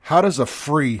How does a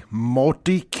free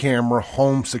multi-camera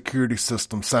home security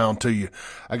system sound to you?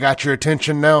 I got your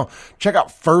attention now. Check out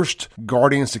First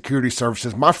Guardian Security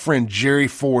Services. My friend Jerry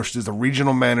Forrest is the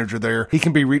regional manager there. He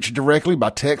can be reached directly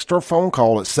by text or phone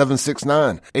call at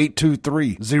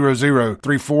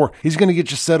 769-823-0034. He's going to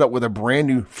get you set up with a brand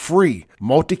new free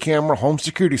multi-camera home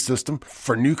security system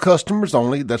for new customers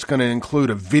only. That's going to include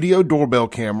a video doorbell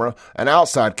camera, an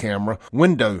outside camera,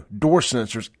 window, door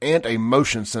sensors, and a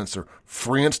motion sensor.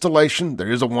 Free installation.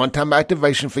 There is a one-time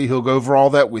activation fee. He'll go over all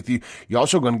that with you. You're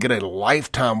also going to get a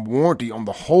lifetime warranty on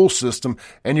the whole system,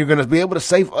 and you're going to be able to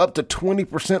save up to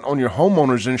 20% on your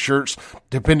homeowner's insurance,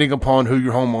 depending upon who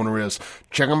your homeowner is.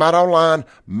 Check them out online,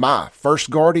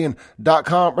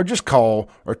 myfirstguardian.com, or just call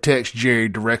or text Jerry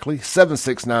directly,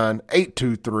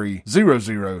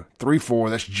 769-823-0034.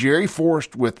 That's Jerry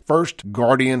Forrest with First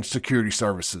Guardian Security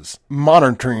Services.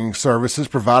 Monitoring services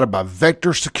provided by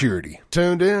Vector Security.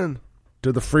 Tuned in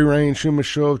to the free-range human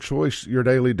show of choice, your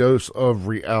daily dose of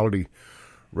reality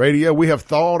radio. We have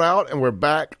thawed out, and we're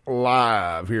back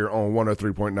live here on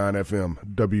 103.9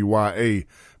 FM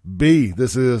WYAB.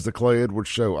 This is the Clay Edwards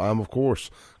Show. I'm, of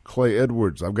course, Clay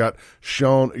Edwards. I've got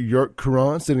Shaun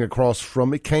Yurtkuran sitting across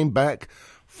from me. Came back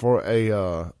for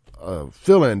a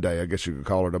fill-in day, I guess you could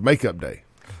call it, a makeup day.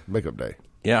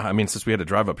 Yeah, I mean, since we had to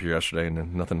drive up here yesterday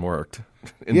and nothing worked.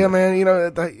 Yeah, man, you know,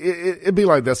 it'd be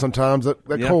like that sometimes.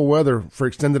 That cold weather for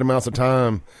extended amounts of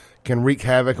time can wreak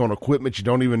havoc on equipment you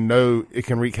don't even know it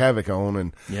can wreak havoc on.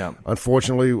 And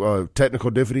unfortunately,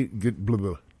 technical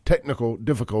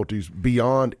difficulties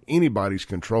beyond anybody's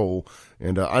control.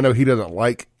 And I know he doesn't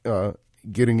like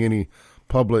getting any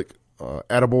public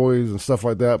attaboys and stuff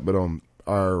like that, but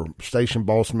our station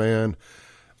boss man,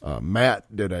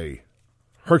 Matt, did a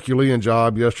Herculean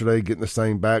job yesterday getting this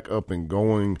thing back up and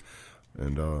going,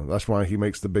 and that's why he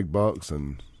makes the big bucks,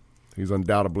 and he's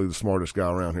undoubtedly the smartest guy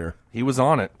around here. He was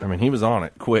on it. I mean, he was on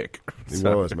it quick. He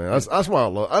was, man. That's why I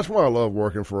love. That's why I love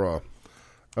working for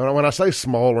when I say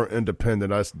smaller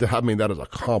independent, I mean that as a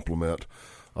compliment.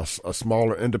 A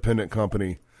smaller independent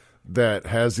company that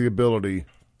has the ability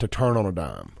to turn on a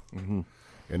dime, and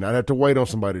not have to wait on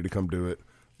somebody to come do it.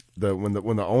 When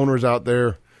the owner's out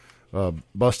there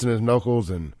busting his knuckles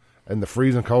and the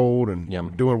freezing cold and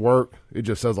doing work, it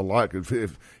just says a lot.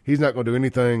 If he's not going to do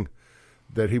anything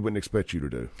that he wouldn't expect you to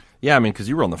do. Yeah, I mean, because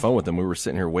you were on the phone with him. We were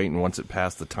sitting here waiting once it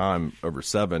passed the time over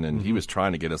 7, and he was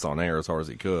trying to get us on air as hard as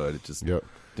he could. It just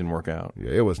didn't work out.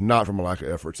 Yeah, it was not from a lack of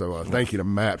effort. So thank you to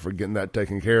Matt for getting that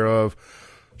taken care of.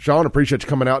 Shaun, appreciate you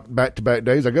coming out back-to-back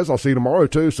days. I guess I'll see you tomorrow,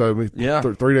 too. So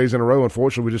 3 days in a row.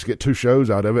 Unfortunately, we just get 2 shows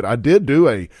out of it. I did do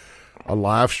a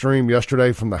live stream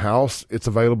yesterday from the house. It's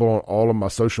available on all of my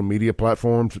social media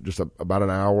platforms, just about an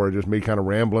hour, just me kind of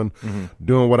rambling,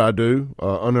 doing what I do,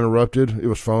 uninterrupted. It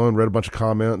was fun, read a bunch of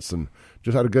comments, and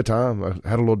just had a good time. I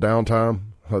had a little downtime.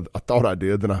 I thought I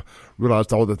did. Then I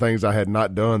realized all the things I had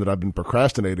not done that I've been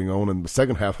procrastinating on, and the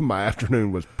second half of my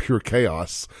afternoon was pure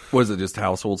chaos. Was it just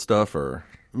household stuff, or?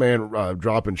 Man,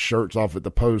 dropping shirts off at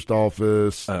the post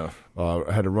office. I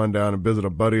had to run down and visit a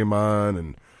buddy of mine,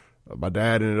 and my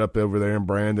dad ended up over there in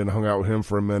Brandon, hung out with him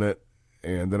for a minute,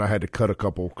 and then I had to cut a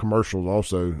couple commercials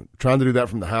also. Trying to do that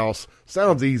from the house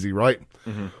sounds easy, right?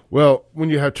 Well, when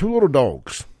you have 2 little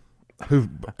dogs who,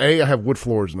 A, I have wood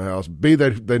floors in the house, B,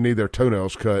 they need their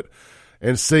toenails cut,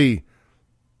 and C,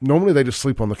 normally they just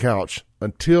sleep on the couch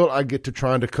until I get to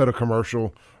trying to cut a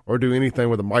commercial or do anything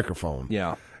with a microphone.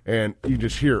 Yeah. And you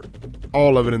just hear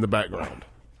all of it in the background.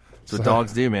 That's what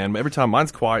dogs do, man. Every time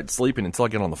mine's quiet, sleeping until I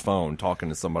get on the phone talking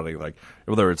to somebody, like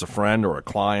whether it's a friend or a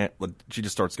client. She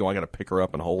just starts going, I got to pick her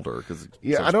up and hold her.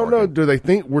 I don't know. Do they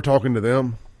think we're talking to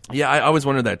them? Yeah, I always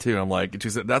wondered that too. I'm like,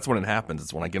 that's when it happens.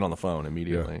 It's when I get on the phone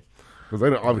immediately. Because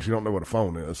they obviously don't know what a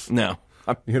phone is. No.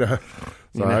 I kind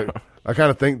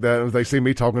of think that if they see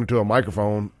me talking to a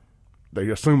microphone, they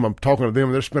assume I'm talking to them,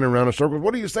 and they're spinning around in circles.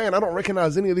 What are you saying? I don't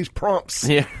recognize any of these prompts.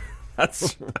 Yeah.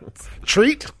 That's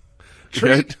Treat.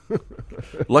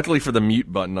 Luckily for the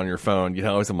mute button on your phone, you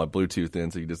always have my Bluetooth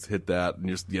in, so you just hit that and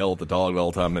just yell at the dog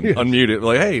all the time and unmute it.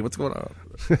 Like, hey, what's going on?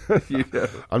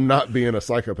 I'm not being a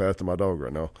psychopath to my dog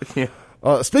right now. Yeah.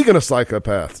 Speaking of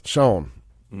psychopaths, Shaun,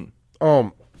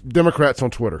 Democrats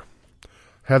on Twitter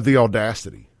have the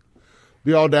audacity.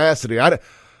 Last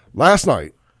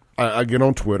night, I get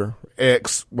on Twitter,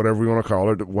 X, whatever we want to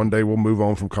call it. One day we'll move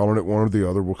on from calling it one or the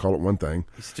other. We'll call it one thing.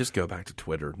 Just go back to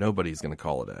Twitter. Nobody's going to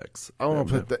call it X. I want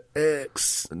to put the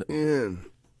X in.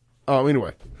 Oh,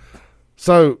 anyway.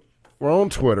 So we're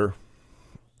on Twitter,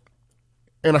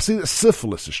 and I see that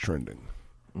syphilis is trending.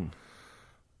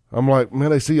 I'm like,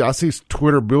 man, I see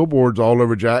Twitter billboards all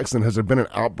over Jackson. Has there been an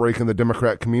outbreak in the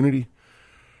Democrat community?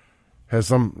 has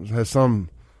some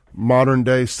modern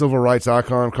day civil rights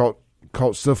icon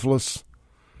caught syphilis.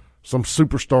 Some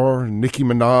superstar, Nicki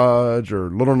Minaj or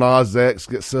Lil Nas X,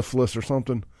 get syphilis or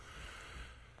something.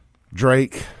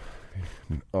 Drake.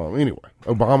 Anyway,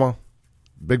 Obama,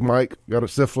 Big Mike got a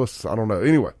syphilis. I don't know.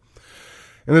 Anyway,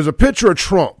 and there's a picture of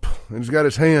Trump, and he's got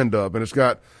his hand up, and it's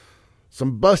got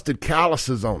some busted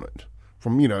calluses on it.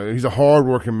 From, he's a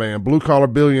hardworking man, blue collar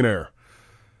billionaire,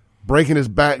 breaking his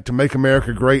back to make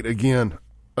America great again,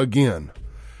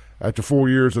 after 4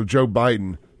 years of Joe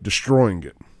Biden destroying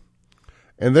it.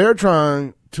 And they're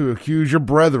trying to accuse your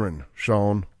brethren,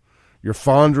 Shaun, your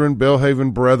Fondren,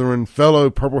 Belhaven brethren,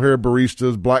 fellow purple-haired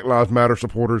baristas, Black Lives Matter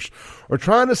supporters, are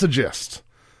trying to suggest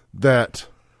that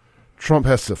Trump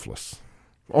has syphilis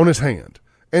on his hand.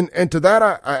 And to that,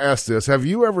 I ask this: have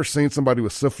you ever seen somebody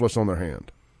with syphilis on their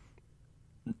hand?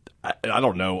 I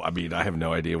don't know. I mean, I have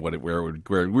no idea where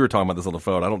we were talking about this on the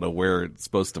phone. I don't know where it's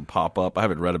supposed to pop up. I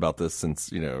haven't read about this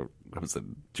since I was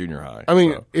in junior high. I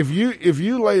mean, if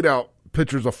you laid out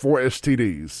pictures of 4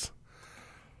 STDs,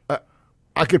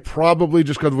 I could probably,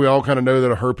 just because we all kind of know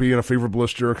that a herpes and a fever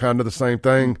blister are kind of the same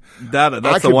thing.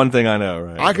 That's the one thing I know,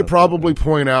 right? I could probably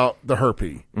point out the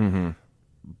herpes,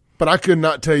 but I could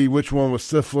not tell you which one was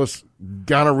syphilis,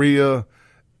 gonorrhea,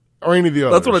 or any of the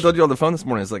others. That's what I told you on the phone this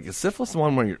morning. It's like, is syphilis the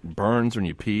one where it burns when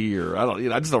you pee, or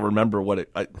I just don't remember what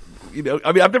it.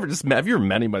 I've never just met. Have you ever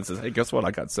met anybody that says, "Hey, guess what?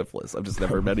 I got syphilis." I've just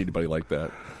never met anybody like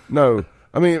that. No,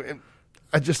 I mean,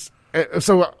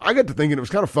 so I got to thinking it was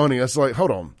kind of funny. I was like,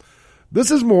 hold on, this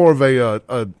is more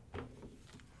of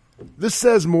this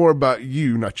says more about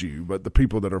you, not you, but the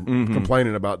people that are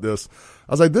complaining about this.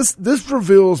 I was like, this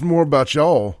reveals more about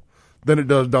y'all than it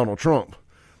does Donald Trump.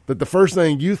 That the first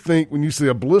thing you think when you see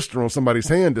a blister on somebody's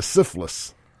hand is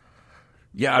syphilis.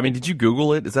 Yeah, I mean, did you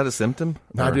Google it? Is that a symptom?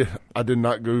 No, I did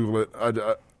not Google it.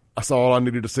 I saw all I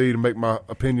needed to see to make my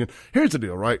opinion. Here's the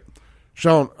deal, right?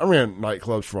 Shaun, I ran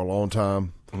nightclubs for a long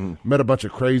time, met a bunch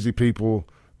of crazy people,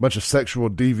 a bunch of sexual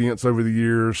deviants over the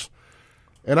years,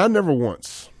 and I never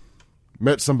once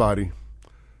met somebody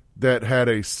that had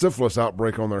a syphilis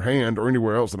outbreak on their hand or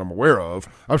anywhere else that I'm aware of.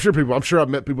 I'm sure I've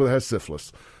met people that had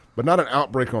syphilis, but not an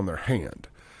outbreak on their hand.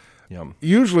 Yeah.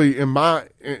 Usually in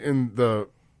the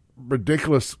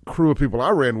ridiculous crew of people I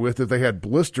ran with, if they had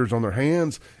blisters on their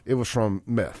hands, it was from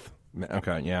meth.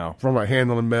 Okay, yeah. From like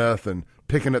handling meth and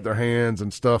picking at their hands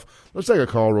and stuff. Let's take a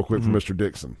call real quick from Mr.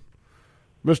 Dixon.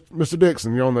 Mr.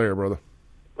 Dixon, you're on there, brother.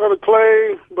 Brother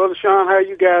Clay, Brother Shaun, how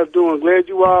you guys doing? Glad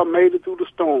you all made it through the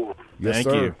storm. Yes, Thank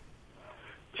sir. you.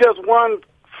 Just one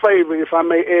favor, if I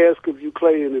may ask of you,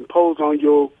 Clay, and impose on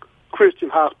your Christian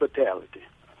hospitality.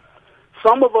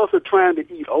 Some of us are trying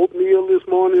to eat oatmeal this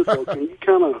morning, so can you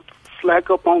kind of slack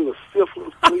up on the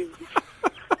syphilis, please?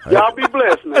 Y'all be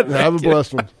blessed, man. Have a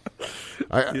blessed one.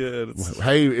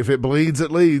 Hey, if it bleeds,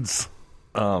 it leads.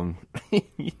 Though,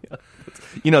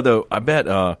 I bet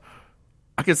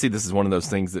I could see this is one of those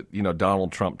things that,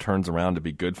 Donald Trump turns around to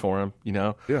be good for him,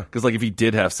 Yeah. Because, if he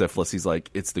did have syphilis, he's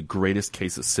like, it's the greatest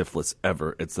case of syphilis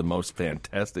ever. It's the most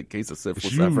fantastic case of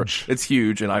syphilis ever. It's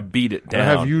huge, and I beat it down. I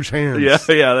have huge hands. Yeah.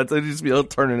 He'll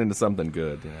turn it into something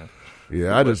good,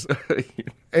 Yeah, I just,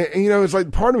 it's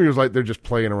like part of me was like they're just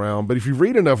playing around. But if you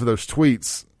read enough of those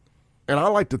tweets, and I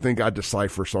like to think I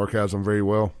decipher sarcasm very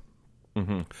well,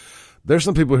 there's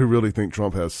some people who really think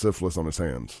Trump has syphilis on his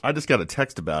hands. I just got a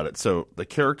text about it. So the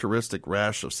characteristic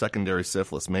rash of secondary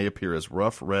syphilis may appear as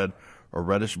rough red or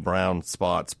reddish-brown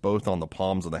spots both on the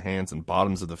palms of the hands and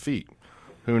bottoms of the feet.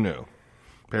 Who knew?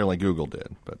 Apparently Google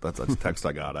did, but that's a text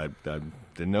I got. I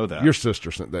didn't know that. Your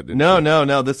sister sent that, didn't she?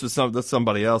 No. This was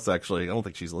somebody else, actually. I don't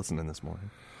think she's listening this morning.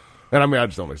 And I mean, I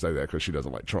just only say that because she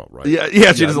doesn't like Trump, right?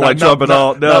 Yeah, she doesn't like Trump at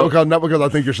all. No, not because I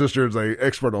think your sister is an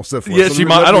expert on syphilis. Yeah, she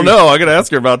might. I don't know. I got to ask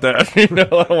her about that. I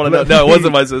don't want to know. No, it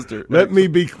wasn't my sister. Let me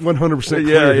be 100%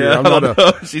 clear here.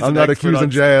 I'm not accusing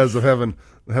Jazz of having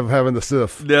the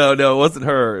syph. No, it wasn't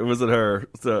her. It wasn't her.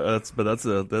 So that's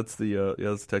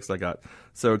the text I got.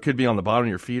 So it could be on the bottom of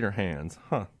your feet or hands,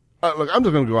 huh? Look, I'm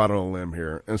just going to go out on a limb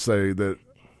here and say that.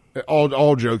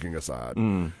 All joking aside,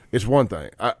 it's one thing.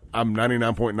 I'm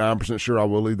 99.9% sure I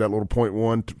will leave that little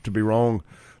 0.1 to be wrong.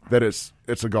 That it's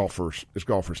golfer's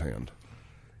hand.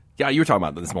 Yeah, you were talking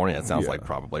about that this morning. It sounds like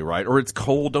probably right. Or it's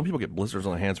cold. Don't people get blisters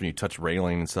on their hands when you touch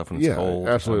railing and stuff when it's cold?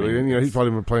 Yeah, absolutely. And he's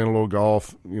probably been playing a little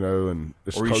golf. And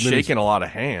it's or he's cold. Shaking a lot of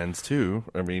hands too.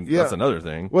 I mean, that's another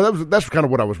thing. Well, that's kind of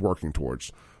what I was working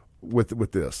towards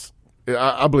with this.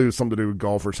 I believe it's something to do with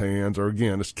golfers' hands, or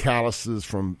again, it's calluses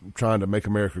from trying to make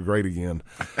America great again.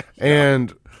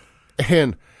 and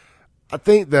I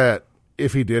think that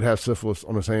if he did have syphilis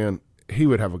on his hand, he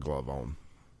would have a glove on.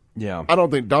 Yeah. I don't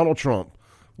think Donald Trump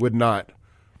would not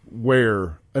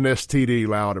wear an STD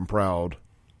loud and proud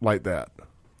like that.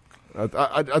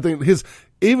 I think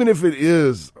even if it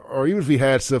is, or even if he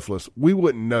had syphilis, we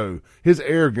wouldn't know. His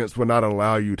arrogance would not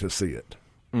allow you to see it.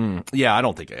 Yeah, I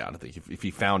don't think if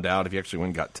he found out, if he actually went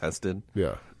and got tested,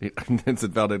 and then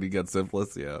found out he got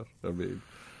syphilis, I mean,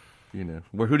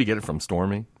 who'd he get it from?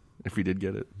 Stormy, if he did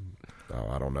get it. Oh,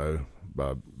 I don't know.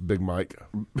 Big Mike.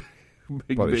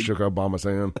 Probably shook Obama's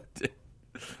hand.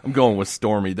 I'm going with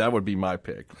Stormy. That would be my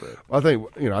pick. But I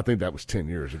think that was 10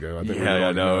 years ago. I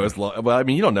know. Well, I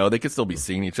mean, you don't know. They could still be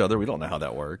seeing each other. We don't know how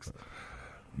that works.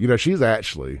 She's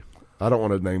actually, I don't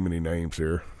want to name any names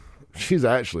here. She's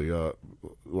actually,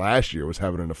 last year was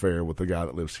having an affair with the guy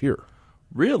that lives here.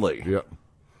 Really?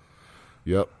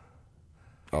 Yep.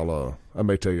 I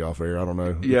may tell you off air. I don't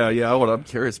know. Yeah. I'm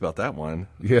curious about that one.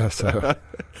 Yeah. So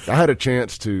I had a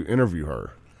chance to interview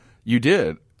her. You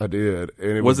did? I did,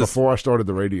 and it was before I started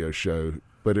the radio show.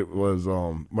 But it was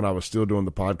when I was still doing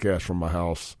the podcast from my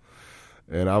house,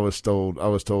 and I was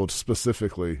told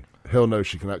specifically, hell no,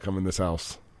 she cannot come in this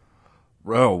house.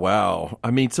 Oh wow!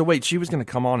 I mean, so wait, she was going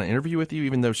to come on and interview with you,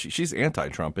 even though she's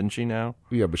anti-Trump, isn't she now?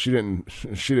 Yeah, but she didn't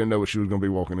know what she was going to be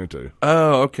walking into.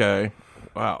 Oh, okay.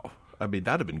 Wow. I mean,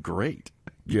 that'd have been great.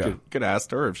 You could ask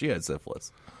her if she had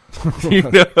syphilis.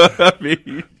 I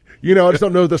mean. I just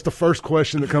don't know if that's the first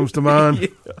question that comes to mind. Yeah.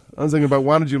 I was thinking about,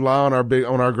 why did you lie on our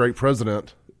great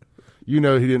president? He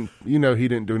didn't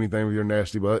do anything with your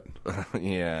nasty butt.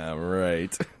 Yeah,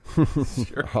 right.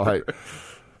 Sure. All right.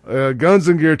 Guns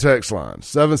and Gear text line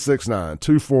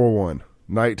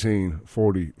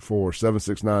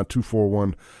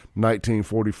 769-241-1944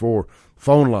 769-241-1944.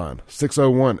 Phone line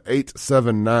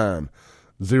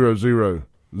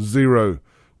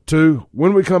 601-879-0002.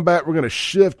 When we come back, we're going to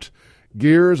shift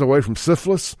gears away from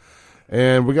syphilis,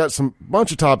 and we got some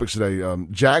bunch of topics today.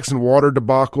 Jackson water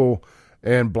debacle,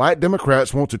 and black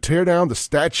Democrats want to tear down the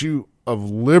Statue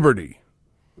of Liberty.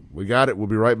 We got it. We'll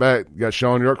be right back. We got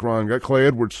Shaun Yurtkuran, got Clay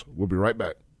Edwards. We'll be right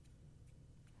back.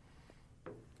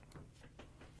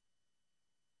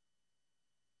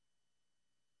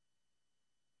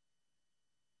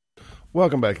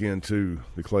 Welcome back into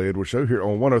the Clay Edwards Show here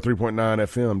on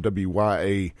 103.9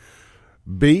 FM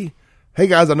WYAB. Hey,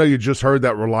 guys, I know you just heard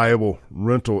that reliable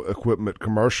rental equipment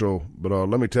commercial, but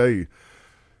let me tell you,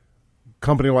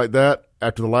 company like that,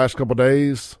 after the last couple of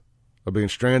days of being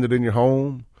stranded in your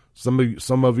home, some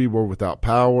of you were without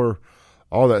power,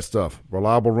 all that stuff.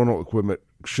 Reliable rental equipment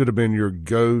should have been your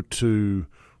go-to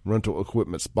rental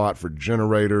equipment spot for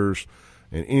generators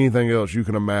and anything else you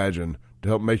can imagine to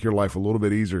help make your life a little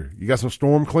bit easier. You got some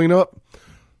storm cleanup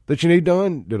that you need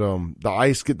done? Did the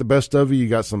ice get the best of you? You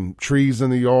got some trees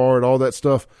in the yard, all that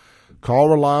stuff? Call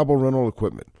Reliable Rental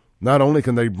Equipment. Not only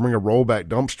can they bring a rollback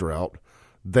dumpster out,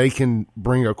 they can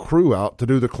bring a crew out to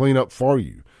do the cleanup for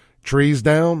you. Trees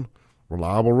down,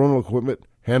 Reliable Rental Equipment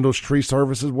handles tree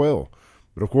service as well.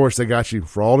 But, of course, they got you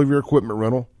for all of your equipment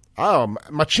rental.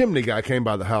 My chimney guy came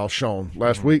by the house, Shaun,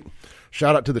 last week.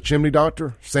 Shout out to the chimney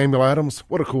doctor, Samuel Adams.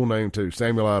 What a cool name, too,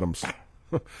 Samuel Adams.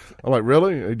 I'm like,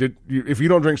 really? If you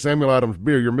don't drink Samuel Adams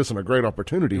beer, you're missing a great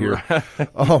opportunity here. Yeah.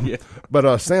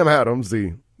 But Sam Adams,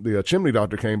 the chimney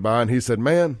doctor, came by, and he said,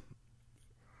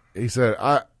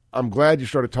 I'm glad you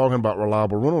started talking about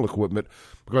reliable rental equipment,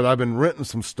 because I've been renting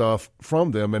some stuff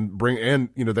from them and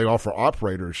they offer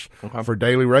operators for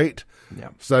daily rate.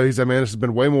 Yeah. So he said, man, this has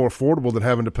been way more affordable than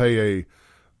having to pay a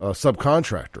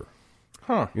subcontractor.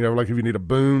 Huh. Like if you need a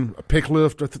boom, a pick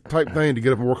lift type thing to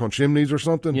get up and work on chimneys or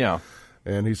something. Yeah.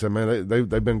 And he said, man,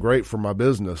 they've been great for my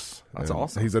business. That's and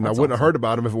awesome. He said, I wouldn't have heard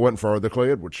about them if it wasn't for the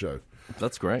Clay Edwards Show.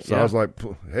 That's great. So I was like,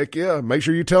 heck yeah, make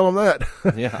sure you tell them that.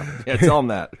 Yeah, tell them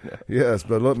that. Yeah. Yes,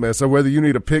 but look, man, so whether you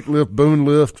need a pick lift, boom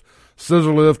lift,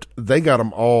 scissor lift, they got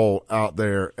them all out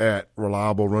there at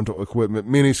Reliable Rental Equipment.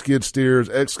 Mini skid steers,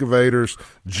 excavators,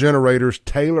 generators,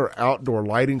 Taylor Outdoor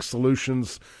Lighting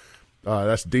Solutions.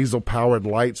 That's diesel-powered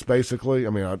lights, basically.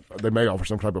 I mean, they may offer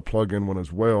some type of plug-in one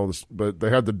as well, but they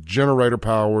have the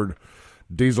generator-powered,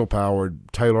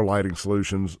 diesel-powered Taylor Lighting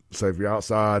Solutions. So if you're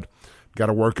outside, got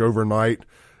to work overnight,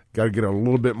 got to get a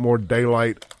little bit more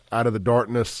daylight out of the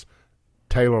darkness,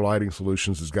 Taylor Lighting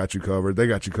Solutions has got you covered. They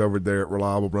got you covered there at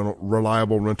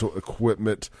Reliable Rental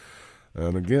Equipment.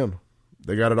 And, again,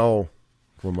 they got it all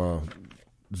from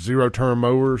zero-turn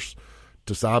mowers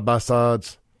to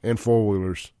side-by-sides and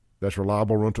four-wheelers. That's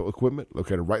Reliable Rental Equipment,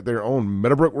 located right there on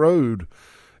Meadowbrook Road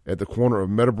at the corner of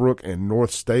Meadowbrook and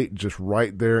North State, just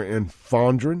right there in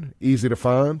Fondren. Easy to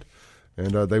find,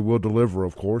 and they will deliver,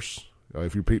 of course,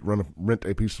 if you rent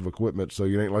a piece of equipment, so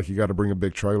you ain't like you got to bring a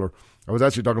big trailer. I was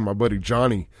actually talking to my buddy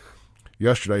Johnny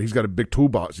yesterday. He's got a big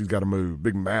toolbox he's got to move,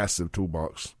 big, massive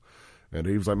toolbox. And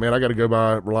he was like, man, I got to go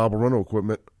buy reliable rental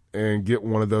equipment and get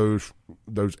one of those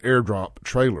airdrop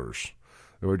trailers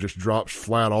where it just drops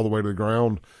flat all the way to the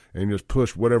ground and you just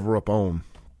push whatever up on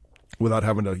without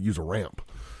having to use a ramp.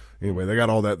 Anyway, they got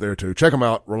all that there too. Check them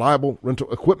out,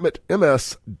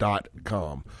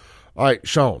 reliablerentalequipmentms.com. All right,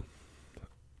 Shaun,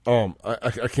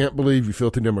 I can't believe you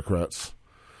filthy Democrats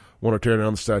want to tear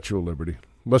down the Statue of Liberty.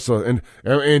 Let's and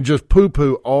just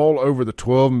poo-poo all over the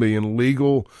 12 million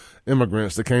legal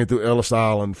immigrants that came through Ellis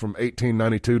Island from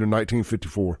 1892 to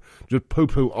 1954. Just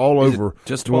poo-poo all over.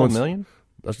 Just 12 million?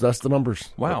 That's the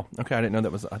numbers. Wow. Okay, I didn't know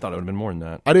that was. I thought it would have been more than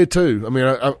that. I did too. I mean,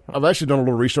 I've actually done a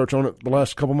little research on it the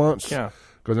last couple months. Yeah.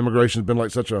 Because immigration has been like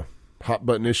such a hot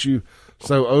button issue.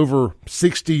 So over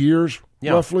 60 years,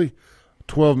 roughly,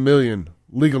 12 million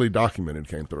legally documented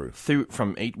came through.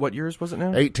 From what years was it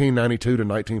now? 1892 to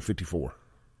 1954.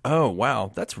 Oh,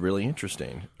 wow. That's really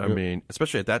interesting. I mean,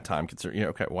 especially at that time,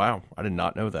 okay, wow. I did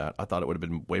not know that. I thought it would have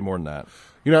been way more than that.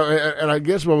 You know, and I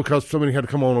guess, because so many had to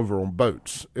come on over on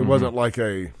boats. It wasn't like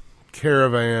a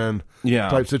caravan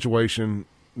type situation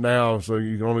now, so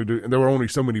you can only there were only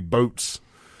so many boats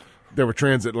that were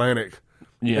transatlantic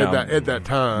at that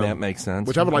time. That makes sense.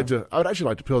 Which I would actually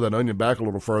like to peel that onion back a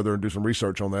little further and do some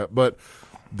research on that. But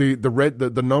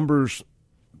the numbers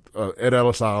at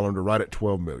Ellis Island are right at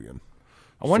 12 million.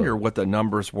 I wonder what the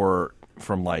numbers were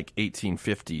from like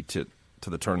 1850 to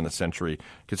the turn of the century,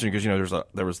 considering because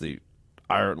there was the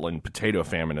Ireland potato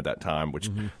famine at that time, which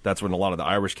that's when a lot of the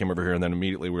Irish came over here, and then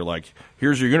immediately we were like,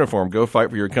 "Here's your uniform, go fight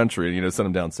for your country," and send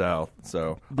them down south.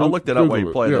 So I'll look that up while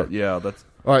you play that. Yeah, that's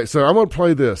all right. So I'm going to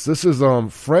play this. This is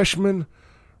freshman,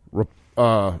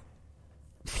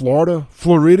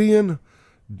 Floridian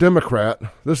Democrat.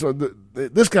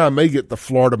 This guy may get the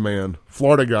Florida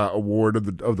Guy Award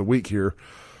of the week here.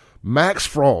 Max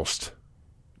Frost.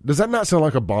 Does that not sound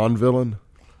like a Bond villain?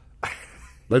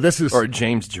 Like this is or a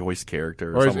James Joyce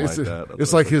character or something like that.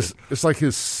 It's like his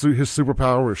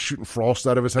superpower is shooting frost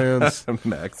out of his hands.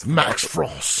 Max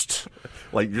Frost.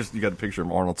 Like you got a picture of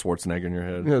Arnold Schwarzenegger in your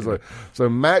head. Yeah, it's like, so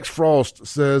Max Frost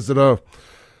says that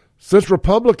since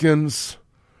Republicans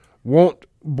want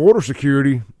border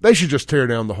security, they should just tear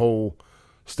down the whole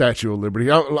Statue of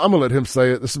Liberty. I'm going to let him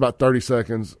say it. This is about 30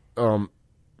 seconds.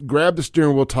 Grab the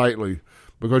steering wheel tightly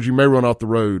because you may run off the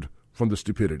road from the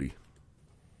stupidity.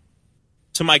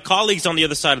 To my colleagues on the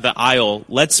other side of the aisle,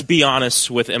 let's be honest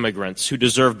with immigrants who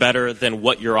deserve better than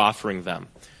what you're offering them.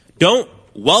 Don't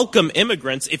welcome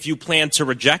immigrants if you plan to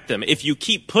reject them. If you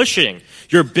keep pushing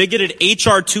your bigoted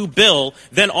H.R. 2 bill,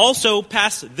 then also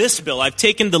pass this bill. I've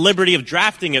taken the liberty of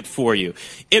drafting it for you.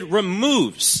 It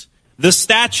removes the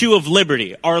Statue of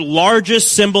Liberty, our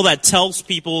largest symbol that tells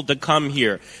people to come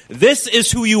here. This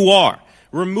is who you are,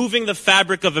 removing the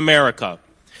fabric of America.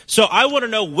 So I want to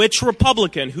know which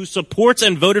Republican who supports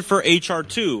and voted for H.R.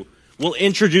 2 will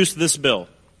introduce this bill.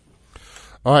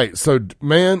 All right, so,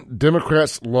 man,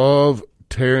 Democrats love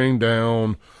tearing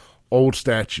down old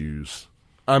statues.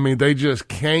 I mean, they just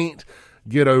can't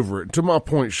get over it. To my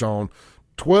point, Shaun,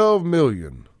 12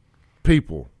 million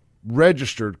people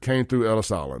registered came through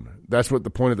Ellis Island. That's what the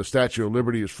point of the Statue of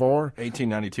Liberty is for.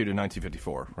 1892 to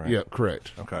 1954, right? Yeah,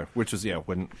 correct. Okay, which is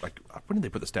when did they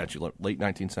put the statue? Late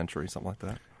 19th century, something like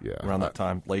that. Yeah, around that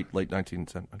time, late 19th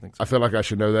century. I think so. I feel like I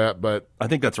should know that, but I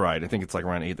think that's right. I think it's like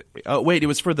around Oh wait, it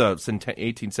was for the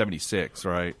 1876,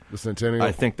 right? The centennial.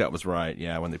 I think that was right.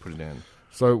 Yeah, when they put it in.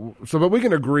 So, but we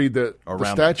can agree that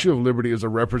the Statue of Liberty is a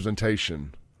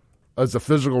representation, as a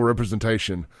physical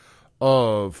representation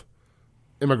of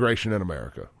immigration in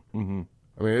America. Mm-hmm.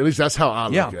 I mean, at least that's how I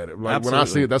look at it. Like absolutely. When I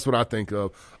see it, that's what I think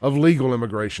of legal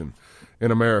immigration in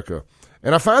America.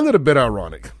 And I find it a bit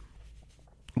ironic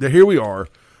that here we are,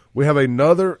 we have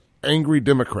another angry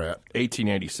Democrat.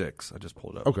 1886. I just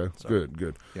pulled it up. Okay, so,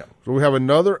 good. Yeah. So we have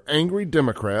another angry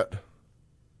Democrat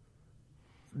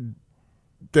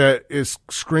that is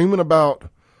screaming about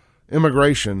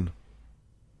immigration,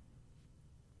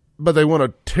 but they want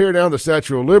to tear down the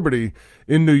Statue of Liberty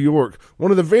in New York,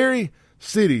 one of the very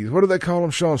cities. What do they call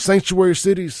them, Shaun? Sanctuary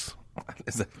cities.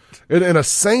 In a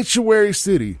sanctuary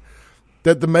city,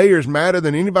 that the mayor is madder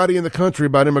than anybody in the country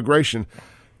about immigration.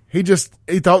 He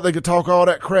thought they could talk all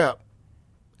that crap,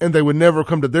 and they would never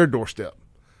come to their doorstep.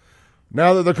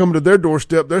 Now that they're coming to their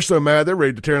doorstep, they're so mad they're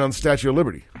ready to tear down the Statue of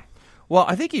Liberty. Well,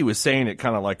 I think he was saying it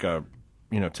kind of like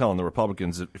telling the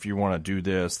Republicans that if you want to do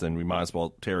this, then we might as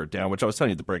well tear it down, which I was telling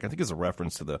you at the break. I think is a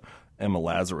reference to the Emma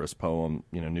Lazarus poem,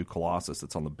 New Colossus,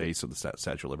 that's on the base of the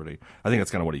Statue of Liberty. I think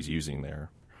that's kind of what he's using there,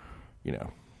 Yeah.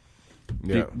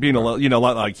 Being a little,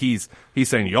 like he's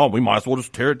saying, we might as well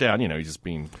just tear it down. He's just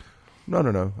being.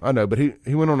 No. I know, but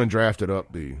he went on and drafted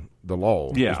up the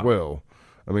law as well.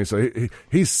 I mean, so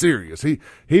he's serious.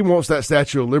 He wants that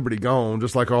Statue of Liberty gone,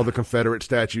 just like all the Confederate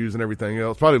statues and everything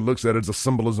else. Probably looks at it as a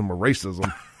symbolism of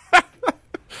racism.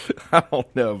 I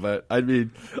don't know, but I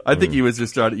mean, I think he was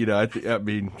just trying to, I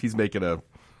mean, he's making a,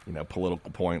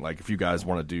 political point. Like, if you guys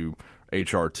want to do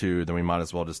HR 2, then we might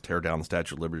as well just tear down the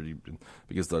Statue of Liberty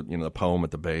because the poem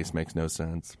at the base makes no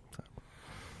sense. So.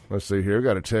 Let's see here. I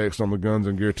got a text on the Guns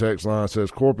and Gear text line. It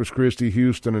says Corpus Christi,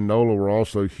 Houston, and NOLA were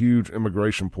also huge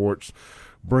immigration ports,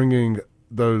 bringing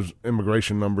those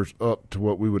immigration numbers up to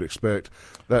what we would expect.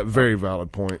 That very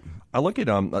valid point. I look at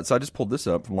so I just pulled this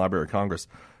up from Library of Congress.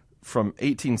 From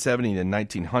 1870 to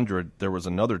 1900, there was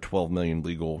another 12 million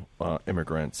legal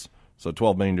immigrants. So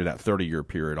 12 million during that 30-year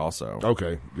period also.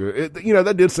 Okay, good.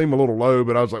 That did seem a little low,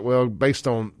 but I was like, well, based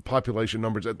on population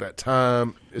numbers at that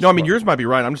time. No, I mean, yours might be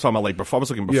right. I'm just talking about like before. I was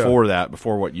looking before that,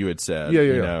 before what you had said.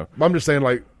 Yeah. I'm just saying,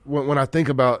 like, when I think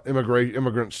about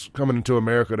immigrants coming into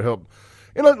America to help,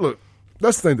 look,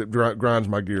 that's the thing that grinds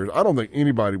my gears. I don't think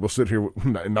anybody will sit here,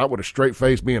 not with a straight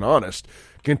face, being honest,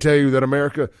 can tell you that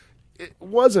America, it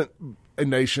wasn't a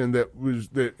nation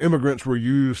that immigrants were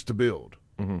used to build.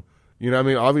 Mm-hmm. I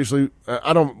mean, obviously,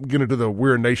 I don't get into the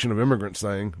we're a nation of immigrants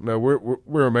thing. No,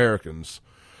 we're Americans,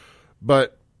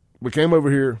 but we came over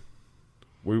here.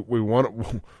 We won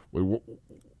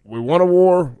a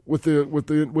war with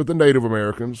the Native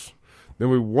Americans.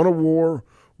 Then we won a war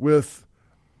with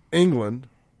England.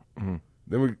 Mm-hmm.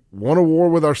 Then we won a war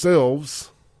with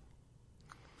ourselves.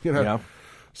 Yeah.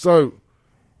 So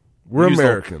we're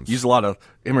Americans. Used a lot of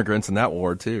immigrants in that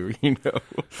war too.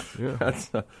 Yeah.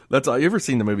 That's all. You ever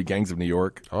seen the movie Gangs of New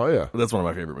York? Oh yeah, that's one of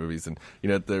my favorite movies. And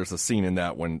there's a scene in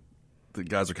that when the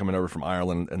guys are coming over from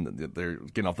Ireland and they're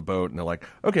getting off the boat and they're like,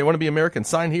 "Okay, want to be American?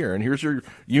 Sign here, and here's your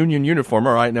union uniform.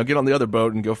 All right, now get on the other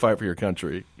boat and go fight for your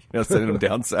country." Sending them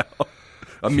down south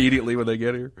immediately when they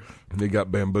get here. They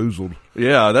got bamboozled.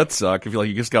 Yeah, that sucked. If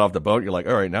you just got off the boat, you're like,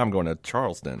 "All right, now I'm going to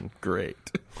Charleston. Great.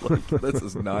 This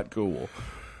is not cool."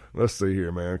 Let's see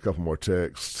here, man. A couple more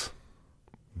texts.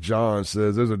 John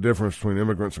says there's a difference between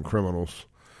immigrants and criminals.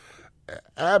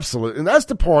 Absolutely. And that's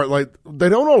the part, like, they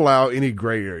don't allow any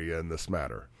gray area in this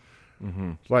matter.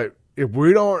 Mm-hmm. Like, if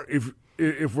we're not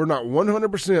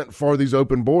 100% for these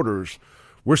open borders,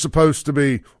 we're supposed to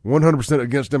be 100%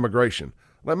 against immigration.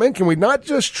 Like, man, can we not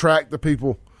just track the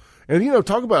people? And,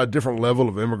 talk about a different level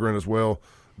of immigrant as well.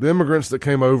 The immigrants that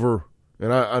came over,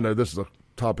 and I know this is a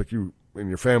topic you and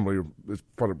your family is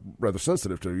probably rather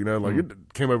sensitive to, like your dad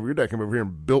came over here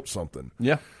and built something.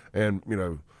 Yeah. And,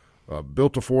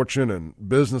 built a fortune and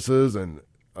businesses and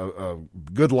a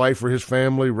good life for his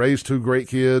family, raised 2 great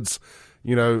kids,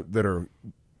 that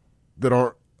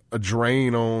aren't a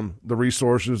drain on the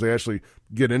resources. They actually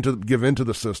give into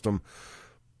the system.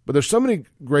 But there's so many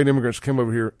great immigrants came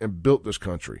over here and built this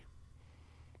country.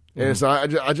 Mm-hmm. And so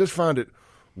I just find it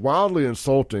wildly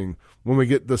insulting when we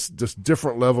get this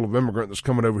different level of immigrant that's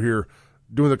coming over here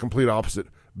doing the complete opposite,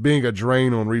 being a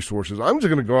drain on resources. I'm just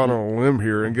going to go out on a limb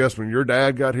here and guess when your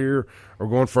dad got here, or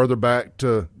going further back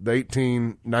to the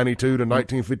 1892 to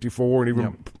 1954,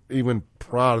 and even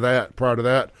prior to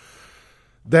that,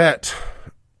 that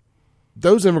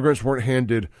those immigrants weren't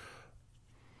handed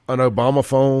an Obama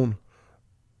phone,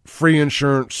 free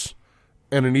insurance,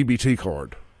 and an EBT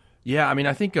card. Yeah, I mean,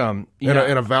 I think and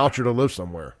a voucher to live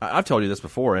somewhere. I've told you this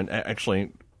before, and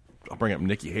actually, I'll bring up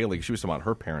Nikki Haley. She was talking about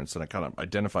her parents, and I kind of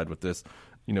identified with this,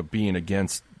 being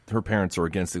against her parents or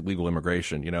against illegal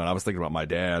immigration. And I was thinking about my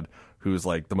dad, who's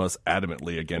like the most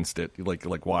adamantly against it.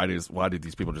 Like why did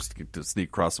these people just get to sneak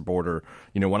across the border?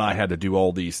 When I had to do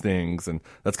all these things, and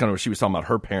that's kind of what she was talking about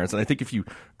her parents. And I think if you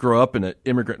grow up in an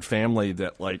immigrant family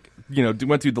that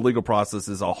went through the legal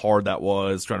processes, how hard that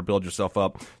was, trying to build yourself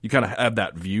up, you kind of have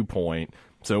that viewpoint.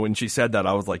 So when she said that,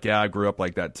 I was like, yeah, I grew up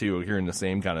like that too, hearing the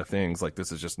same kind of things. Like,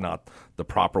 this is just not the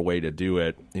proper way to do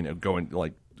it. Going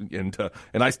like into,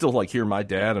 and I still hear my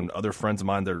dad and other friends of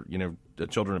mine. They're the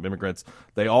children of immigrants.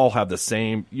 They all have the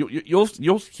same. You'll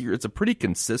hear it's a pretty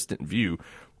consistent view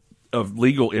of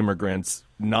legal immigrants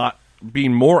not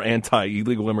being more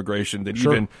anti-illegal immigration than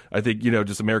even, I think,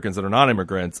 just Americans that are not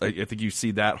immigrants. I think you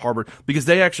see that harbor because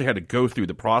they actually had to go through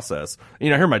the process. I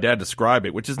hear my dad describe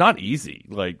it, which is not easy,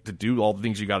 like to do all the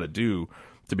things you got to do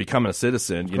to become a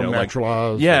citizen,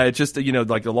 naturalized. Yeah, it's just,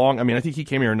 like the long, I think he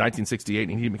came here in 1968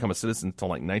 and he didn't become a citizen until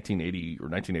like 1980 or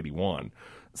 1981.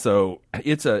 So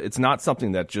it's not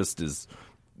something that just is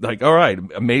like, all right,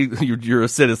 you're a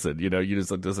citizen,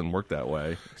 it doesn't work that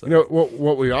way. So.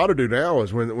 What we ought to do now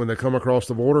is when they come across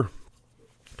the border,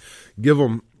 give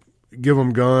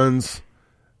them guns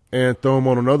and throw them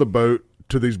on another boat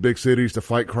to these big cities to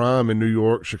fight crime in New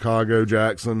York, Chicago,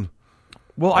 Jackson.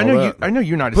 Well, I know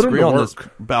you and I disagree on this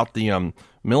about the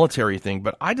military thing,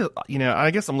 but I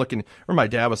guess I'm looking. Or my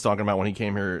dad was talking about when he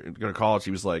came here to go to college.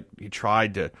 He was like, he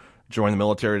tried to join the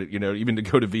military, even to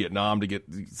go to Vietnam to get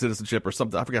citizenship or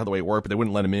something. I forget how the way it worked, but they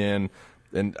wouldn't let him in.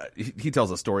 And he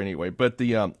tells a story anyway. But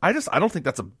I don't think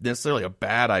that's necessarily a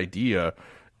bad idea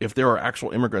if there are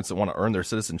actual immigrants that want to earn their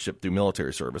citizenship through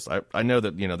military service. I know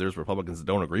that there's Republicans that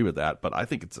don't agree with that, but I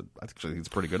think it's a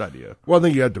pretty good idea. Well, I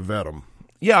think you have to vet them.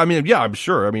 Yeah, I'm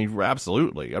sure.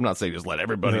 Absolutely. I'm not saying just let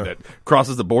everybody that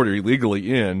crosses the border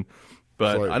illegally in,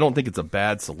 but I don't think it's a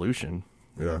bad solution.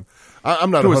 Yeah, I'm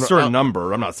not to a certain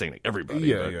number. I'm not saying everybody.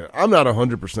 Yeah. I'm not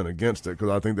 100% against it because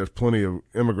I think there's plenty of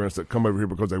immigrants that come over here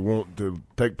because they want to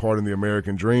take part in the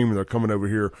American dream, and they're coming over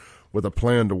here with a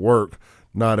plan to work,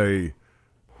 not to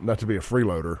be a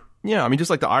freeloader. Yeah, just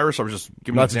like the Irish. I was just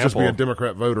giving an example. Not to just be a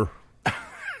Democrat voter.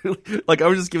 Like I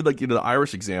was just giving the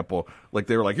Irish example. Like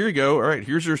they were like, here you go. All right,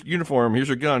 here's your uniform. Here's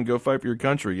your gun. Go fight for your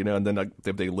country. And then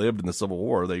if they lived in the Civil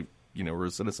War, they were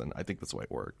a citizen. I think that's the way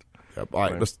it worked. Yep. All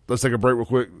right, let's take a break real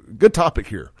quick. Good topic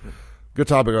here. Good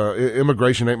topic.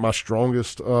 Immigration ain't my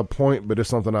strongest point, but it's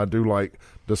something I do like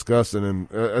discussing, and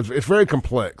it's very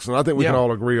complex. And I think we can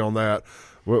all agree on that.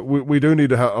 We do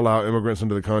need to allow immigrants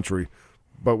into the country,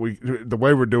 but the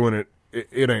way we're doing it,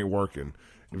 it ain't working.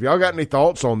 If y'all got any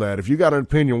thoughts on that, if you got an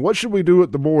opinion, what should we do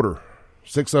at the border?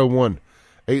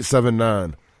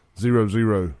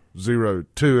 601-879-0002.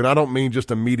 And I don't mean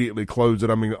just immediately close it.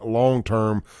 I mean long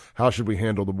term, how should we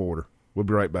handle the border? We'll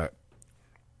be right back.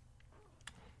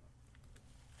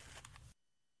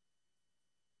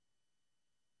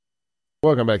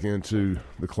 Welcome back into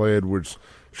the Clay Edwards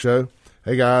Show.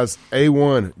 Hey guys,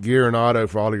 A1 Gear and Auto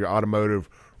for all of your automotive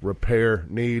repair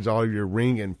needs, all of your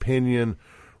ring and pinion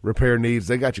repair needs.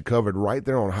 They got you covered right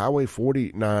there on Highway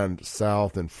 49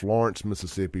 South in Florence,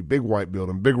 Mississippi. Big white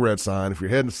building, big red sign. If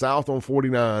you're heading south on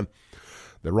 49,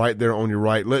 they're right there on your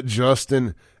right. Let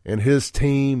Justin and his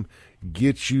team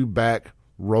get you back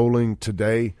rolling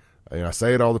today. And I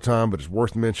say it all the time, but it's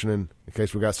worth mentioning in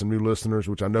case we got some new listeners,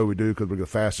 which I know we do because we're the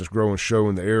fastest growing show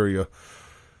in the area.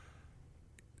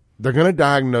 They're going to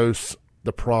diagnose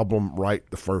the problem right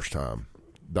the first time.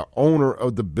 The owner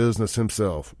of the business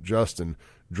himself, Justin,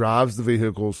 drives the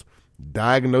vehicles,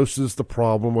 diagnoses the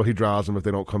problem. Well, he drives them if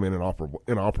they don't come in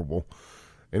inoperable.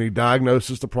 And he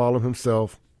diagnoses the problem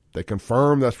himself. They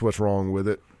confirm that's what's wrong with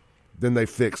it. Then they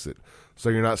fix it. So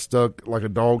you're not stuck like a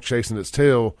dog chasing its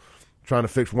tail, trying to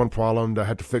fix one problem to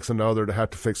have to fix another to have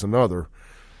to fix another.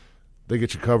 They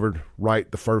get you covered right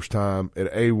the first time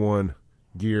at A1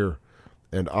 Gear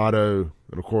and Auto.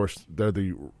 And, of course, they're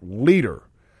the leader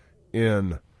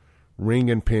in ring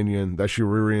and pinion. That's your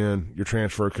rear end, your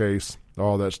transfer case,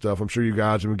 all that stuff. I'm sure you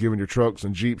guys have been giving your trucks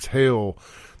and Jeeps hell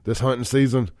this hunting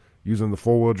season using the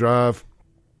four-wheel drive.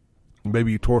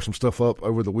 Maybe you tore some stuff up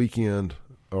over the weekend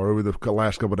or over the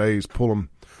last couple of days, pulling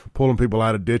people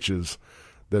out of ditches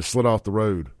that slid off the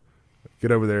road.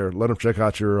 Get over there. Let them check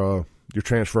out your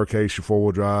transfer case, your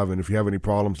four-wheel drive, and if you have any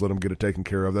problems, let them get it taken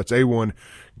care of. That's A1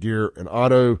 Gear and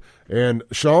Auto. And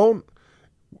Shaun,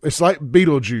 it's like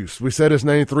Beetlejuice. We said his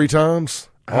name 3 times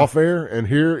off air, and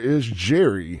here is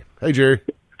Jerry. Hey, Jerry.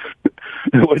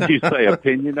 What did you say?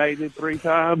 Opinionated 3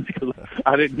 times? Because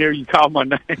I didn't hear you call my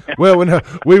name. Well, when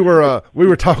we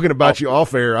were talking about you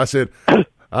off air, I said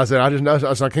I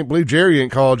can't believe Jerry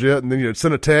ain't called yet, and then you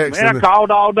sent a text. Man, I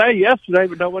called all day yesterday,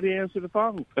 but nobody answered the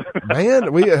phone.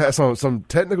 Man, we had some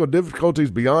technical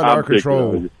difficulties beyond our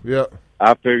control. Yeah,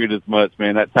 I figured as much,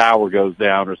 man. That tower goes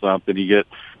down or something. You get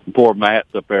poor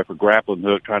Matt's up there for grappling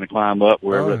hook trying to climb up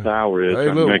wherever the tower is,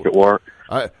 trying to make it work.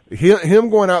 Him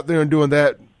going out there and doing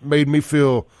that made me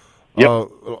feel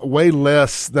way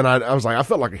less than I was like. I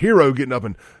felt like a hero getting up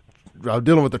and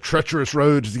dealing with the treacherous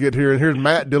roads to get here, and here's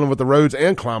Matt dealing with the roads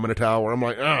and climbing a tower. I'm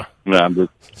like, I'm just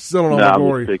still on my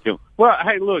glory. Well,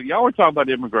 hey, look, y'all were talking about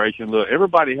immigration. Look,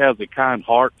 everybody has a kind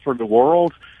heart for the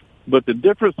world, but the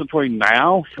difference between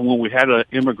now and when we had an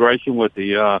immigration with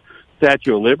the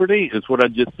Statue of Liberty is what I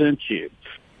just sent you.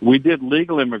 We did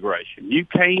legal immigration. You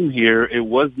came here. It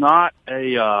was not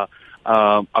a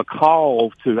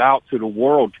call out to the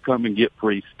world to come and get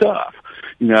free stuff.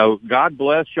 You know, God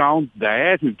bless Shaun's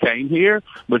dad who came here,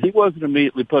 but he wasn't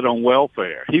immediately put on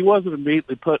welfare. He wasn't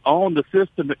immediately put on the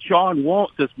system that Shaun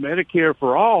wants, this Medicare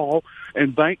for all,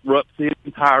 and bankrupts the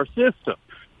entire system.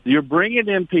 You're bringing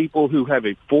in people who have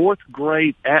a 4th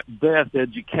grade at best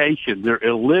education. They're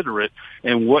illiterate.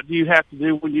 And what do you have to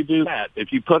do when you do that?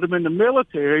 If you put them in the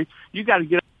military, you got to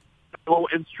get an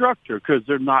instructor because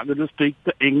they're not going to speak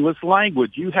the English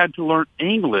language. You had to learn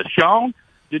English. Shaun,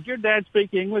 Did your dad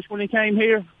speak English when he came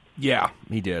here? Yeah,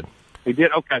 he did. He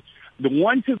did? Okay. The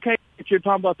ones who came that you're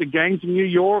talking about, the gangs in New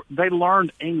York, they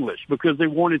learned English because they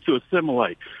wanted to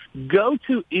assimilate. Go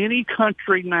to any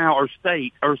country now or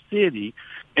state or city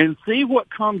and see what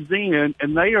comes in,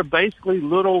 and they are basically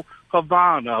little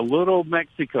Havana, little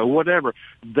Mexico, whatever.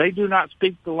 They do not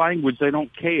speak the language. They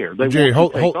don't care. They Jerry,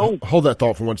 hold that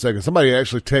thought for 1 second. Somebody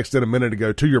actually texted a minute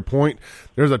ago, to your point,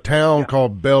 there's a town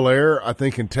called Bel Air, I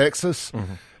think, in Texas,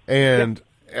 and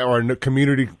or a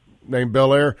community named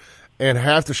Bel Air, and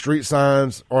half the street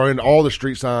signs, or in all the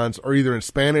street signs, are either in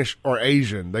Spanish or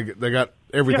Asian. They got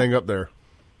everything up there.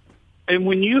 And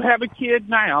when you have a kid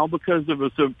now, because of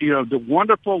the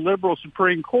wonderful liberal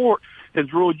Supreme Court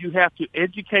has ruled you have to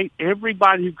educate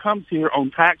everybody who comes here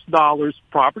on tax dollars,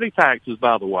 property taxes,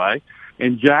 by the way,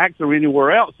 and jacks or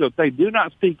anywhere else. So if they do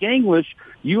not speak English,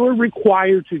 you are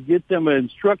required to get them an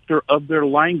instructor of their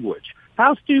language.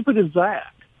 How stupid is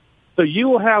that? So you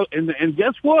will have, and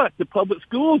guess what? The public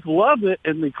schools love it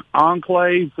in the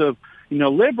enclaves of,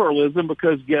 liberalism,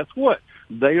 because guess what?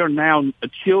 They are now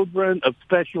children of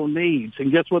special needs.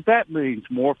 And guess what that means?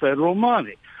 More federal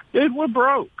money. Dude, we're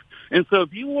broke. And so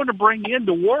if you want to bring in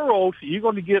the world, you're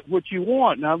going to get what you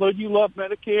want. Now, though you love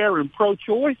Medicare and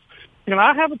pro-choice, can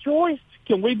I have a choice?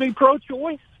 Can we be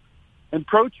pro-choice? And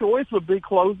pro-choice would be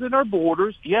closing our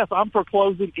borders. Yes, I'm for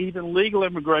closing even legal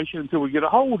immigration until we get a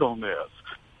hold on this.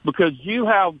 Because you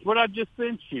have, what I just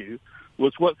sent you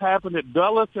was what's happened at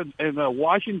Dulles and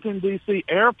Washington, D.C.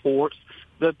 airports,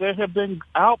 that there have been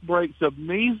outbreaks of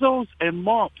measles and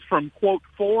mumps from, quote,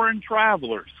 foreign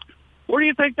travelers. Where do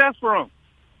you think that's from?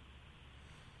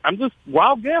 I'm just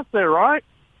wild guess there, right?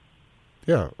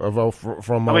 Yeah,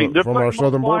 from our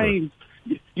southern border.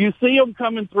 You see them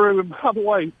coming through. And by the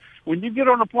way, when you get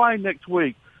on a plane next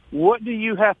week, what do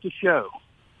you have to show?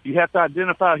 You have to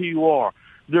identify who you are.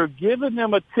 They're giving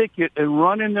them a ticket and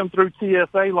running them through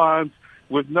TSA lines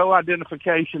with no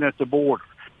identification at the border.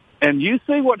 And you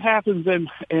see what happens in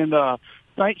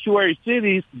sanctuary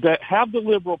cities that have the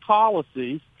liberal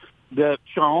policies that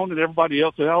Shaun and everybody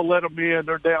else said, oh, let them in,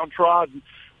 they're downtrodden.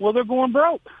 Well, they're going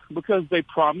broke because they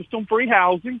promised them free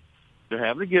housing. They're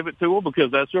having to give it to them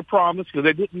because that's their promise, because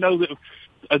they didn't know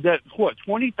that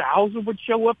 20,000 would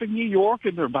show up in New York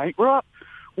and they're bankrupt.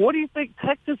 What do you think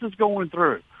Texas is going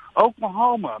through?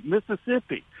 Oklahoma,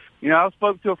 Mississippi. I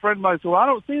spoke to a friend of mine, so I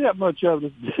don't see that much of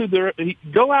this.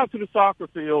 Go out to the soccer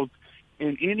fields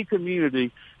in any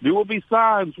community. There will be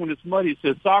signs when it's muddy. It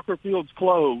says soccer fields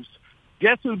closed.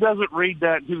 Guess who doesn't read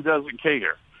that and who doesn't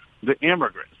care? The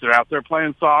immigrants. They're out there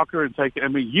playing soccer and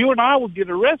you and I would get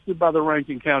arrested by the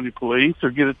Rankin County Police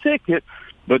or get a ticket,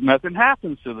 but nothing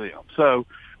happens to them. So,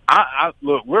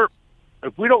 look,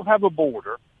 if we don't have a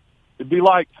border, it'd be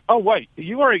like, oh, wait,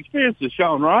 you already experienced this,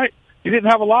 Shaun, right? You didn't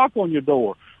have a lock on your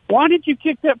door. Why did you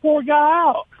kick that poor guy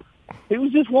out? He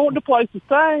was just wanting a place to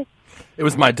stay. It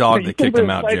was my dog that kicked him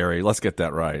out, Jerry. Let's get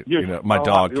that right. My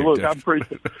dog kicked him. I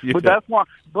appreciate it. But that's why.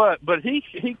 But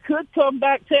he could come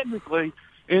back technically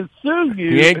and sue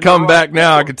you. He ain't come back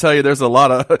now. I can tell you, there's a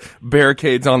lot of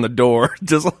barricades on the door.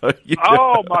 Just like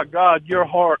Oh my God, you're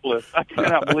heartless. I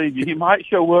cannot believe you. He might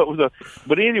show up with a.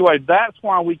 But anyway, that's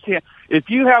why we can't. If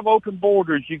you have open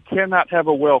borders, you cannot have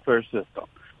a welfare system,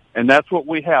 and that's what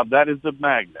we have. That is the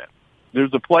magnet.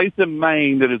 There's a place in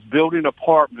Maine that is building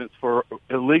apartments for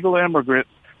illegal immigrants,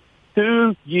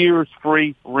 2 years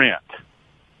free rent.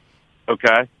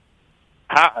 Okay?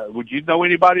 Would you know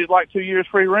anybody that'd like 2 years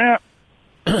free rent?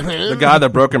 The guy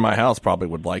that broke in my house probably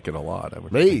would like it a lot.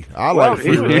 I like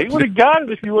free rent. He would have got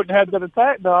it if you wouldn't have that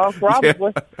attack dog,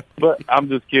 probably. Yeah. But I'm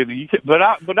just kidding. But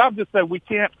I'm just saying we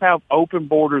can't have open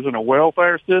borders and a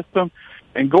welfare system.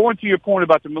 And going to your point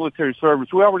about the military service,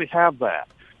 we already have that.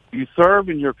 You serve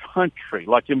in your country,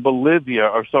 like in Bolivia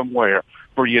or somewhere,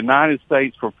 for the United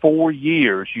States for 4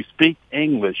 years. You speak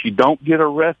English. You don't get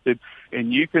arrested,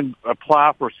 and you can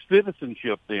apply for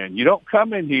citizenship then. You don't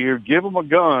come in here, give them a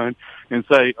gun, and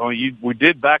say, we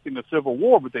did back in the Civil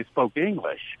War, but they spoke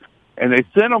English. And they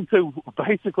sent them to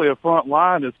basically a front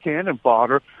line as cannon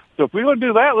fodder. So if we're going to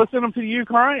do that, let's send them to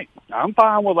Ukraine. I'm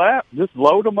fine with that. Just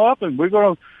load them up, and we're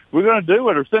going to do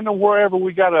it, or send them wherever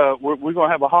we're going to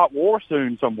have a hot war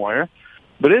soon somewhere.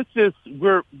 But it's just,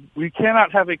 we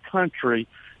cannot have a country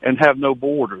and have no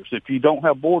borders. If you don't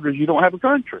have borders, you don't have a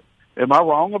country. Am I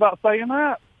wrong about saying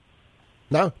that?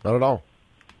 No, not at all.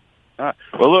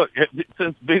 Well, look,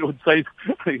 since Beetle says,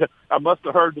 I must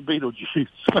have heard the Beetlejuice.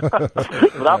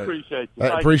 But I appreciate you.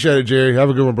 I appreciate it, Jerry. Have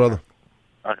a good one, brother.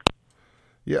 All right.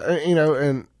 Yeah,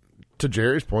 and to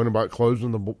Jerry's point about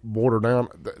closing the border down,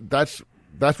 that's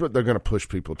what they're going to push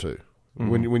people to.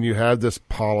 Mm-hmm. When you have this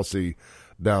policy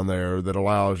down there that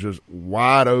allows just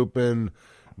wide open,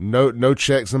 no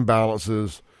checks and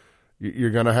balances.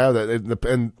 You're going to have that.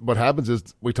 And what happens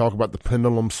is we talk about the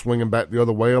pendulum swinging back the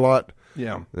other way a lot.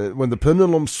 Yeah. When the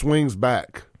pendulum swings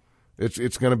back,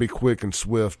 it's going to be quick and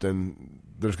swift, and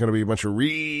there's going to be a bunch of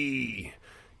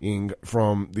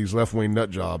from these left-wing nut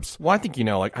jobs. Well, I think,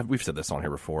 we've said this on here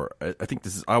before. I think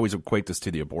I always equate this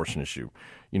to the abortion issue,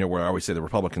 where I always say the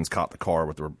Republicans caught the car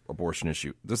with the abortion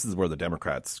issue. This is where the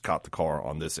Democrats caught the car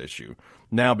on this issue.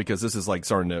 Now, because this is like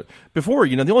starting to, before,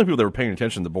 the only people that were paying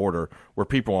attention to the border were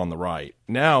people on the right.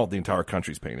 Now the entire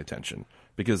country's paying attention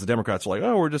because the Democrats are like,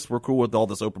 oh, we're cool with all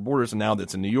this open borders. And now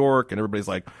that's in New York and everybody's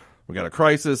like, we got a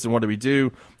crisis, and what do we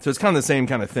do? So it's kind of the same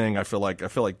kind of thing. I feel like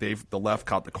the left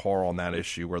caught the car on that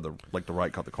issue, where the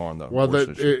right caught the car on the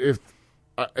abortion issue.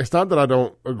 It's not that I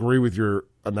don't agree with your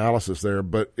analysis there,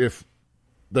 but if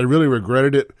they really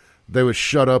regretted it, they would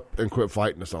shut up and quit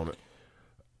fighting us on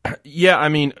it. Yeah, I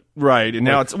mean, right. And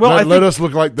now it's let us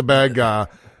look like the bad guy.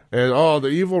 And, the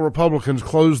evil Republicans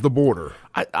closed the border.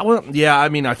 I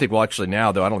think, actually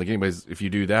now, though, I don't think anybody's, if you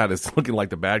do that, is looking like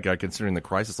the bad guy considering the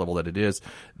crisis level that it is.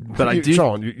 But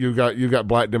Shaun, you got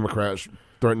black Democrats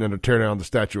threatening to tear down the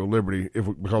Statue of Liberty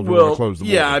because we want to close the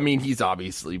border. Yeah, I mean, he's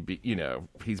obviously,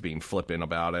 he's being flippant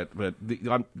about it. But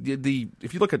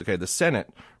if you look at, the Senate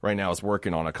right now is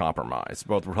working on a compromise,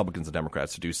 both Republicans and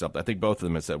Democrats, to do something. I think both of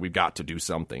them have said we've got to do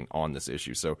something on this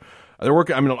issue. So they're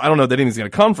working. I mean, I don't know that anything's going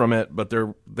to come from it, but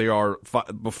now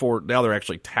they're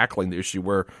actually tackling the issue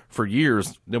where for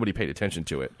years nobody paid attention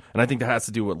to it. And I think that has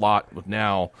to do a lot with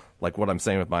now, like what I'm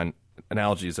saying with my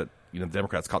analogy is that, the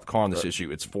Democrats caught the car on this issue.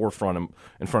 It's forefront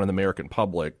in front of the American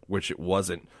public, which it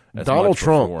wasn't as Donald much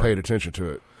Trump before. paid attention to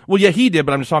it. Well, yeah, he did,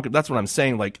 but I'm just talking. That's what I'm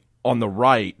saying. Like on the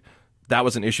right, that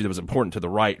was an issue that was important to the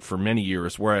right for many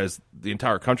years, whereas the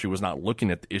entire country was not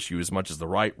looking at the issue as much as the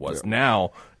right was. Yeah.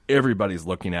 Now everybody's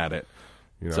looking at it.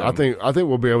 I think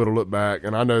we'll be able to look back,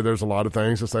 and I know there's a lot of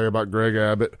things to say about Greg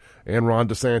Abbott and Ron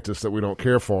DeSantis that we don't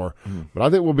care for, but I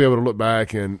think we'll be able to look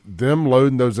back, and them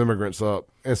loading those immigrants up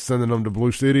and sending them to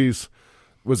blue cities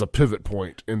was a pivot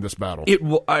point in this battle.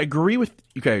 I agree with.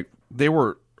 Okay, they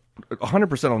were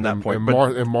 100% on that point.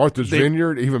 And Martha's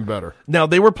Vineyard, even better. Now,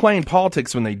 they were playing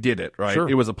politics when they did it, right? Sure.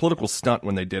 It was a political stunt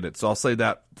when they did it, so I'll say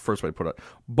that first way to put it.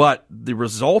 But the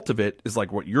result of it is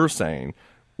like what you're saying.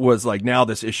 Was like now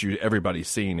this issue, everybody's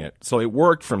seeing it. So it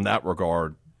worked from that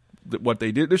regard. What they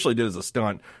initially did as a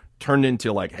stunt turned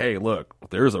into like, hey, look,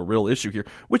 there's a real issue here.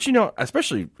 Which,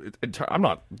 especially, I'm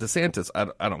not DeSantis,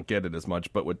 I don't get it as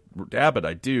much, but with Abbott,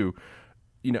 I do.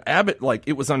 Abbott, like,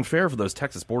 it was unfair for those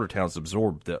Texas border towns to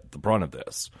absorb the brunt of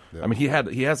this. Yeah. I mean, he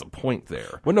has a point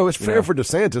there. Well, no, it's fair for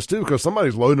DeSantis, too, because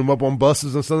somebody's loading them up on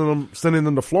buses and sending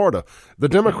them to Florida. The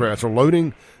Democrats are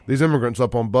loading these immigrants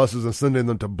up on buses and sending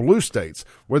them to blue states.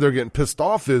 Where they're getting pissed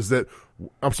off is that,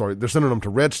 they're sending them to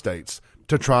red states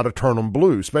to try to turn them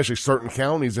blue, especially certain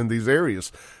counties in these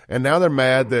areas. And now they're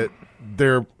mad that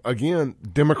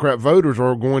Democrat voters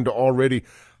are going to already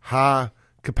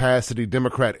high-capacity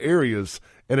Democrat areas,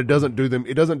 and it doesn't do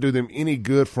them any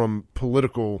good from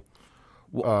political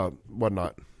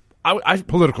whatnot.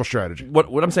 Political strategy.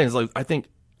 What I'm saying is, like, I think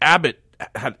Abbott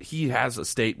has a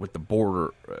state with the border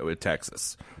with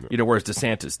Texas, whereas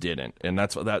DeSantis didn't, and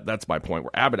that's my point.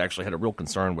 Where Abbott actually had a real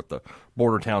concern with the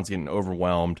border towns getting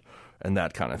overwhelmed and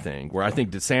that kind of thing. Where I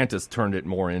think DeSantis turned it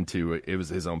more into it was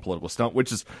his own political stunt,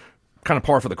 which is kind of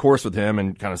par for the course with him,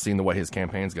 and kind of seeing the way his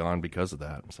campaign's gone because of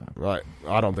that. So. Right.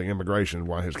 I don't think immigration is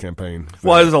why his campaign.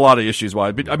 Well, there's a lot of issues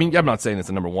why. But I mean, I'm not saying it's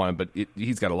the number one, but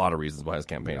he's got a lot of reasons why his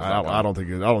campaign. I don't think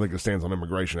it stands on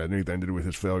immigration. It had anything to do with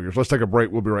his failures. Let's take a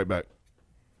break. We'll be right back.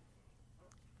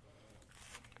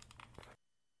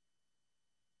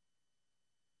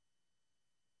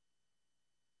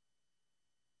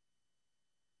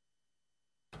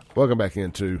 Welcome back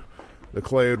into the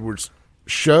Clay Edwards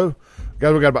Show.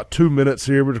 Guys, we got about 2 minutes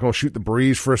here. We're just going to shoot the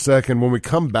breeze for a second. When we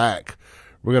come back,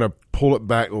 we're going to pull it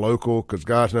back local because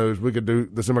God knows we could do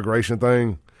this immigration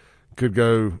thing. Could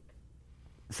go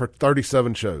for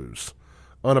 37 shows,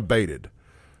 unabated.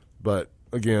 But,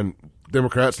 again,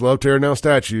 Democrats love tearing down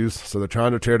statues, so they're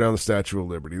trying to tear down the Statue of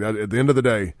Liberty. That, at the end of the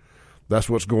day, that's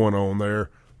what's going on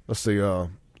there. Let's see.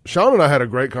 Shaun and I had a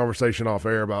great conversation off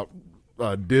air about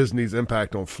Disney's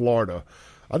impact on Florida.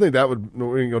 I think we ain't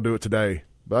going to do it today,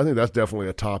 but I think that's definitely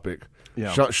a topic.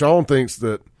 Yeah. Shaun thinks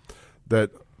that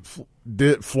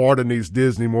Florida needs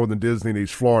Disney more than Disney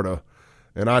needs Florida,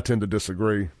 and I tend to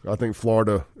disagree. I think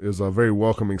Florida is a very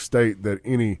welcoming state that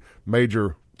any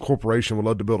major corporation would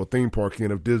love to build a theme park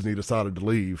in if Disney decided to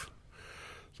leave.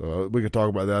 So we could talk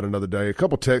about that another day. A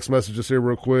couple text messages here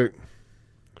real quick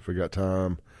if we got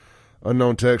time.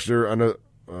 Unknown texter, I know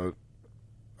All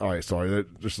right, sorry,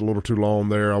 that just a little too long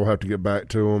there. I'll have to get back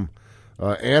to them.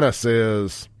 Anna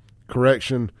says,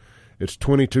 correction, it's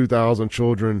 22,000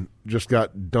 children just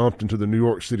got dumped into the New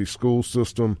York City school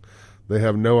system. They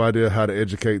have no idea how to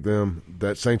educate them.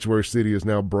 That sanctuary city is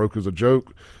now broke as a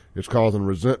joke. It's causing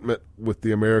resentment with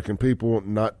the American people,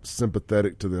 not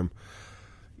sympathetic to them.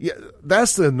 Yeah,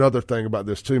 that's another thing about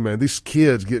this too, man. These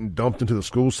kids getting dumped into the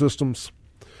school systems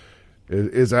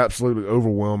is absolutely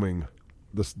overwhelming.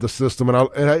 The system, and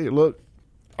hey, look,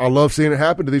 I love seeing it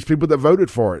happen to these people that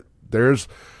voted for it. There's,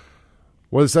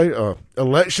 what do they say?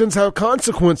 Elections have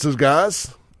consequences,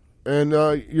 guys, and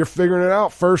you're figuring it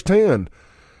out firsthand.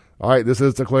 All right, this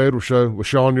is the Clay Edwards Show with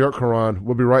Shaun Yurtkuran.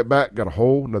 We'll be right back. Got a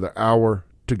whole another hour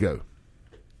to go.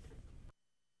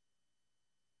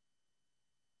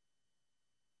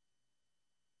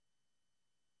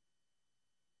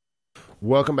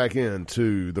 Welcome back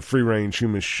into the free-range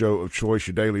human show of choice,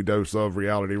 your daily dose of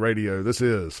reality radio. This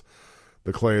is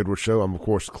the Clay Edwards Show. I'm, of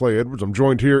course, Clay Edwards. I'm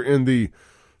joined here in the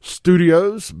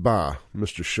studios by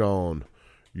Mr. Shaun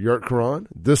Yurtkuran.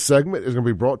 This segment is going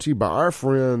to be brought to you by our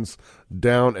friends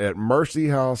down at Mercy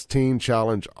House Teen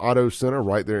Challenge Auto Center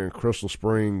right there in Crystal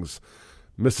Springs,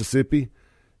 Mississippi.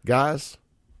 Guys,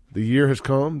 the year has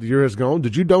come. The year has gone.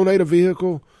 Did you donate a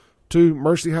vehicle to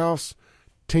Mercy House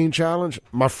Teen Challenge?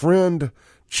 My friend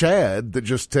Chad, that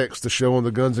just texted the show on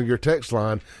the Guns and Gear text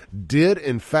line, did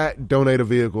in fact donate a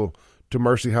vehicle to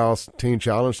Mercy House Teen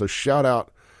Challenge. So shout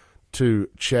out to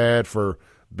Chad for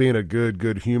being a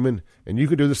good human. And you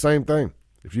can do the same thing.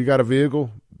 If you got a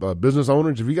vehicle, business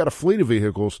owners, if you got a fleet of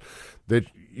vehicles that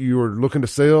you're looking to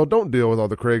sell, don't deal with all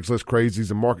the Craigslist crazies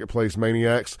and marketplace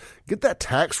maniacs. Get that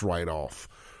tax write-off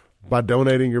by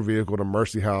donating your vehicle to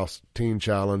Mercy House Teen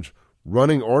Challenge,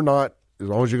 running or not. As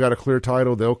long as you got a clear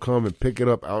title, they'll come and pick it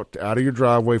up out of your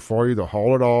driveway for you. They'll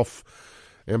haul it off,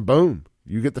 and boom,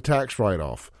 you get the tax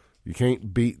write-off. You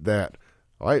can't beat that.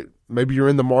 All right, maybe you're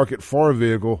in the market for a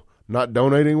vehicle, not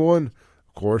donating one.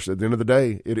 Of course, at the end of the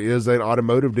day, it is an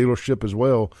automotive dealership as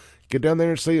well. Get down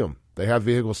there and see them. They have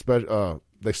vehicles.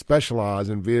 They specialize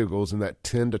in vehicles in that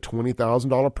 $10,000 to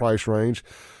 $20,000 price range.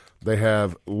 They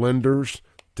have lenders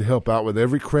to help out with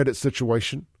every credit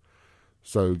situation.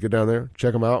 So get down there,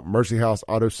 check them out,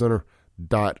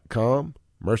 mercyhouseautocenter.com,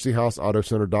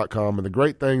 mercyhouseautocenter.com. And the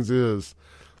great things is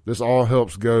this all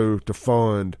helps go to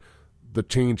fund the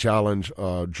Teen Challenge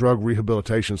Drug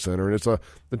Rehabilitation Center. And it's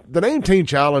the name Teen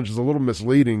Challenge is a little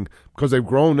misleading because they've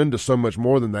grown into so much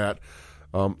more than that.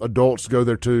 Adults go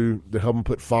there too. They help them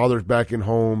put fathers back in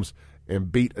homes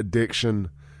and beat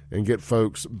addiction and get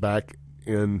folks back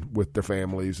in with their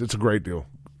families. It's a great deal.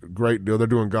 Great deal. They're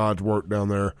doing God's work down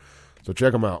there. So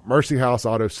check them out,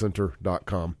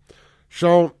 mercyhouseautocenter.com.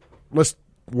 Shaun, let's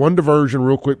one diversion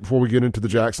real quick before we get into the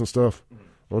Jackson stuff.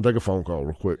 I want to take a phone call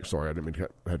real quick. Sorry, I didn't mean to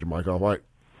have your mic off. All right.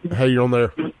 Hey, you're on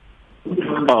there.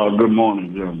 Good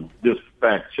morning, gentlemen. This is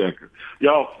fact checker.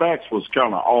 Y'all facts was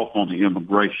kind of off on the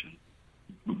immigration.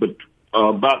 But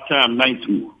about time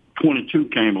 1922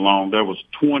 came along, there was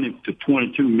 20 to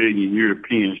 22 million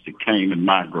Europeans that came and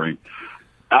migrated.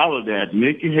 Out of that,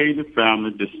 Nikki Haley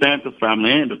family, the Santa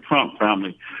family, and the Trump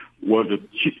family were the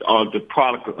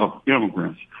product of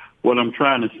immigrants. What I'm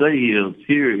trying to say is,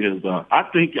 I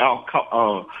think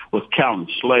y'all was counting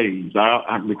slaves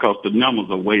because the numbers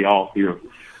are way off here.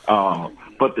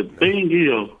 But the thing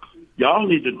is, y'all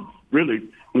need to really,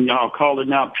 when y'all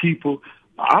calling out people,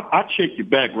 I check your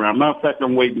background. Matter of fact,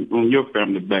 I'm waiting on your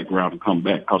family background to come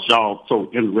back because y'all so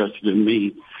interested in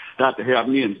me. Not to have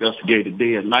me investigated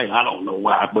day and night. I don't know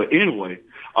why. But anyway.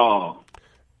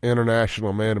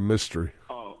 International man of mystery.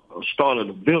 Started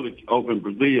a village over in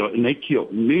Brazil, and they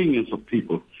killed millions of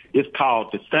people. It's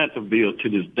called the Santaville to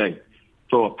this day.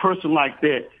 So a person like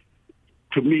that,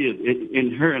 to me, is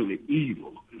inherently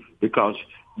evil. Because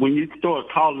when you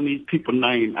start calling these people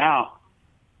names out,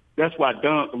 that's why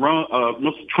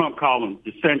Mr. Trump called them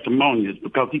the sanctimonious,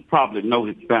 because he probably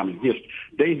knows his family history.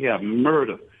 They have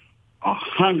murdered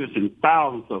hundreds and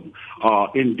thousands of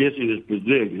indigenous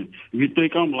Brazilians. If you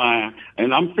think I'm lying,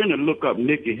 and I'm finna look up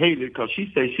Nikki Haley because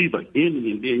she says she's an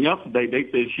Indian. Then yesterday they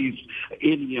said she's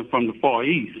Indian from the Far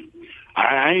East.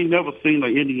 I ain't never seen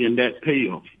an Indian that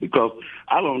pale because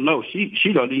I don't know.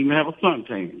 She doesn't even have a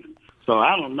suntan. So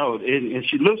I don't know. And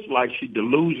she looks like she's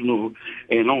delusional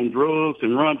and on drugs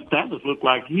and runs. That just look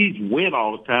like he's wet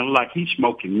all the time, like he's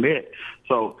smoking meth.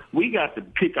 So we got to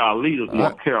pick our leaders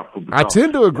more careful. I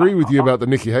tend to agree with you about the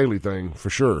Nikki Haley thing, for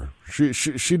sure.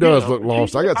 She does look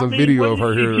lost. I got some video of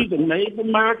her here. She's a Native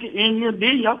American Indian.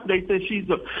 Then yesterday said she's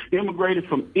immigrated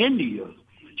from India.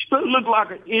 She doesn't look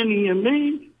like an Indian to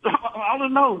me. I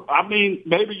don't know. I mean,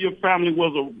 maybe your family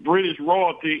was a British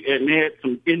royalty and they had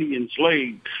some Indian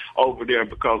slaves over there,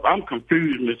 because I'm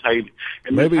confused, Miss Haley.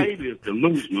 And Miss Haley is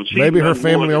delusional. Maybe her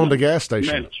family owned a gas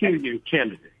station. Manchurian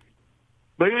candidate.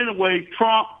 But anyway,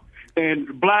 Trump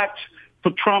and blacks,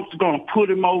 for Trump's going to put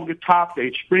him over the top. They're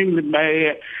extremely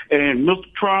mad. And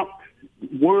Mr. Trump,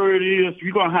 word is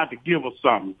you're going to have to give us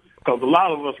something, because a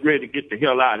lot of us ready to get the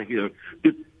hell out of here.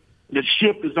 The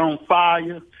ship is on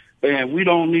fire, and we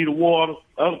don't need the water.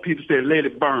 Other people say let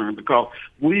it burn, because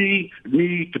we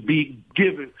need to be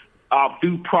given our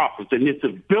due process. And it's a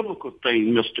biblical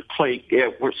thing, Mr. Clay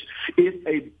Edwards. It's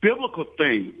a biblical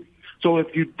thing. So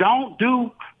if you don't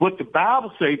do what the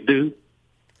Bible say do,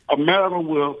 America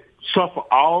will suffer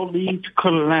all these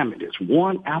calamities,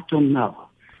 one after another.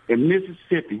 In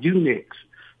Mississippi, you next.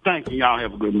 Thank you. Y'all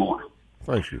have a good morning.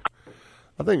 Thank you.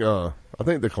 I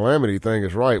think the calamity thing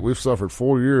is right. We've suffered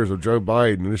 4 years of Joe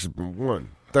Biden, and this has been one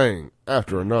thing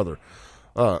after another.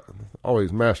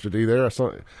 Always Master D there.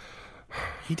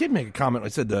 He did make a comment. I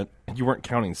said that you weren't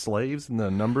counting slaves in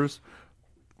the numbers.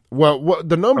 Well,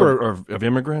 the number of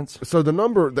immigrants. So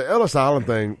the Ellis Island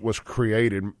thing was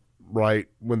created right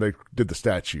when they did the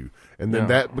statue, and then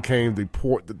that became the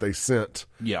port that they sent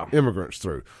immigrants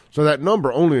through. So that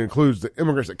number only includes the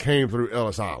immigrants that came through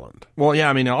Ellis Island. Well, yeah,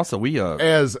 I mean, also we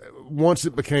as once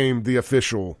it became the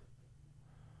official.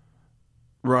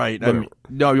 Right. I mean,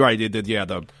 no, you're right. It did. Yeah,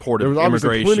 the port of immigration. There was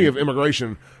obviously plenty of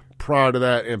immigration prior to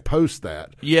that and post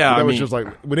that. Yeah, that was just like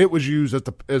when it was used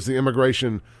as the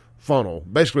immigration funnel,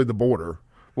 basically the border.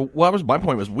 Well, my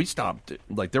point was we stopped.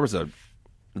 Like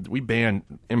we banned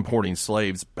importing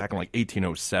slaves back in like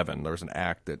 1807. There was an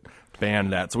act that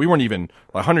banned that. So we weren't even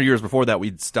 100 years before that.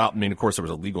 We'd stopped. I mean, of course, there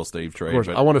was a legal slave trade. Of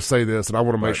course, I want to say this, and I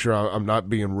want to make sure I'm not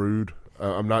being rude.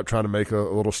 I'm not trying to make a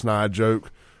little snide joke.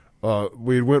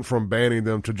 We went from banning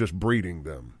them to just breeding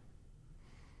them.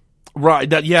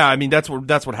 Right. I mean, that's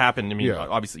what happened. I mean,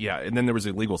 obviously, and then there was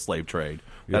illegal slave trade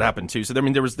that happened too. So I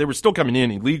mean, they were still coming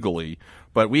in illegally,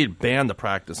 but we had banned the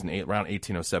practice in around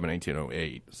 1807,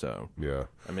 1808. So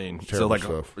I mean, terrible so like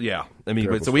stuff. I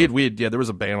mean, so we had there was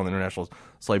a ban on the international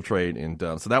slave trade, and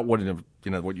so that wouldn't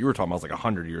have what you were talking about was like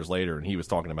 100 years later, and he was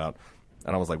talking about,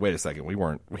 and I was like, wait a second,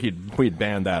 we had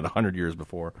banned that 100 years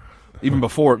before, even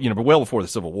before but well before the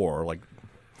Civil War. Like,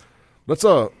 let's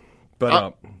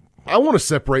I want to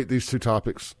separate these two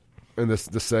topics in this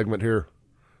segment here.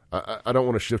 I don't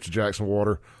want to shift to Jackson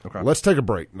Water. Okay. Let's take a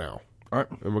break now. All right.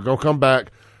 And we're going to come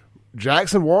back.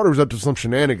 Jackson Water's up to some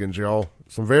shenanigans, y'all.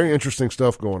 Some very interesting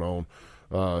stuff going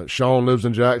on. Shaun lives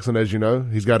in Jackson, as you know.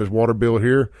 He's got his water bill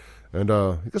here. And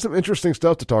he got some interesting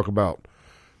stuff to talk about.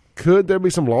 Could there be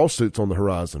some lawsuits on the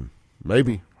horizon?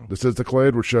 Maybe. This is the Clay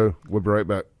Edwards Show. We'll be right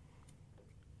back.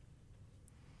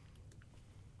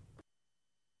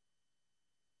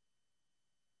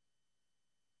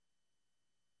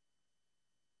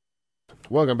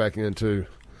 Welcome back into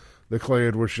the Clay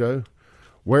Edwards Show,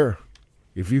 where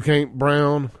if you can't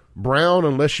brown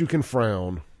unless you can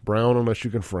frown. Brown unless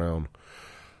you can frown.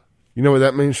 You know what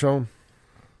that means, Shaun?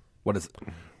 What is it?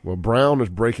 Well, brown is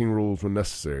breaking rules when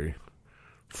necessary.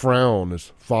 Frown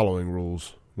is following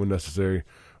rules when necessary.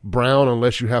 Brown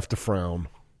unless you have to frown.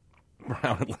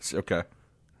 Brown unless, okay.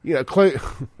 Yeah, Clay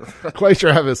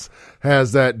Travis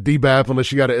has that DBAP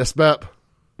unless you got an SBAP.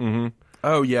 Mm-hmm.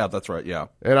 Oh, yeah, that's right, yeah.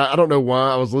 And I don't know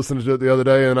why. I was listening to it the other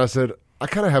day, and I said, I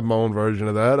kind of have my own version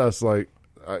of that. I was like,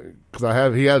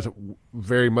 because he has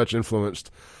very much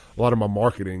influenced a lot of my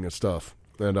marketing and stuff.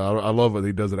 And I love what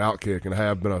he does at Outkick, and I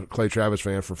have been a Clay Travis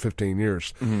fan for 15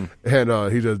 years. Mm-hmm.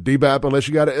 And he does DBAP unless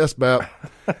you got an SBAP.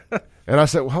 And I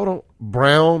said, well, hold on,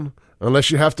 brown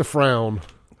unless you have to frown.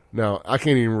 Now, I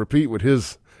can't even repeat what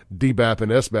his DBAP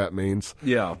and SBAP means.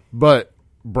 Yeah. But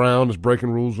brown is breaking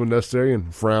rules when necessary,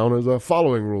 and frown is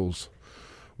following rules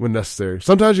when necessary.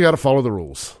 Sometimes you got to follow the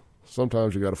rules.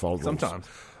 Sometimes you got to follow the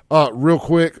rules. Real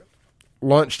quick,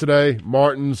 lunch today,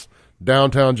 Martin's,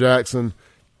 downtown Jackson.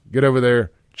 Get over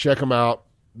there, check them out.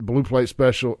 Blue Plate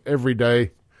special every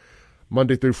day,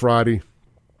 Monday through Friday,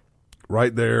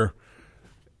 right there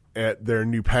at their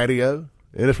new patio.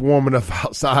 And it's warm enough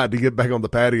outside to get back on the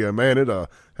patio. Man, it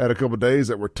had a couple of days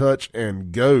that were touch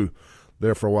and go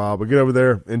there for a while. But get over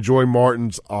there, enjoy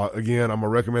Martin's. Again, I'm going to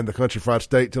recommend the Country Fried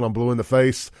Steak till I'm blue in the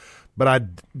face. But I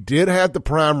did have the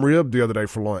prime rib the other day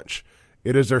for lunch.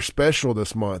 It is their special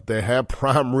this month. They have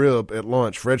prime rib at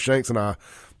lunch. Fred Shanks and I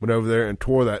went over there and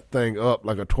tore that thing up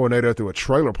like a tornado through a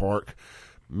trailer park.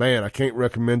 Man, I can't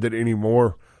recommend it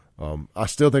anymore. I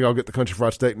still think I'll get the Country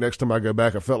Fried Steak next time I go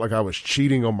back. I felt like I was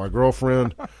cheating on my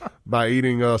girlfriend by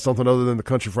eating something other than the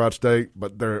Country Fried Steak.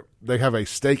 But they have a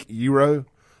steak gyro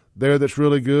there that's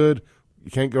really good.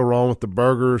 You can't go wrong with the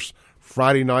burgers.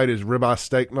 Friday night is ribeye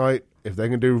steak night. If they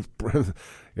can do,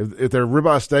 if their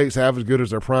ribeye steaks half as good as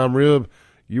their prime rib,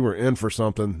 you are in for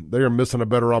something. They are missing a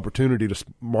better opportunity to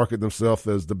market themselves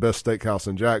as the best steakhouse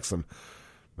in Jackson.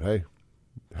 But hey,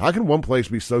 how can one place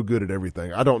be so good at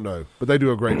everything? I don't know, but they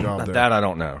do a great job there. That I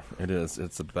don't know. It's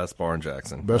the best bar in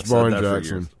Jackson. Best bar in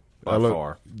Jackson. By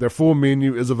far. Their full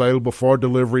menu is available for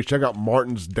delivery. Check out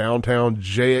Martin's downtown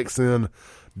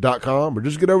JXN.com or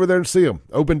just get over there and see them.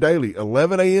 Open daily,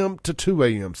 11 a.m. to 2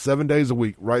 a.m., 7 days a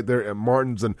week, right there at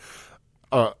Martin's. And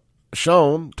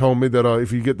Shaun told me that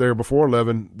if you get there before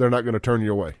 11, they're not going to turn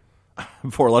you away.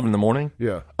 Before 11 in the morning?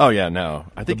 Yeah. Oh, yeah, no.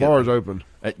 I think the bar is open.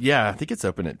 Yeah, I think it's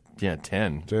open at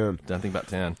 10. 10. I think about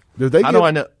 10. How do I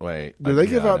know? Wait. Do they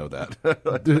give out? I know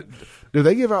that. do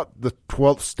they give out the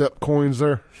 12th step coins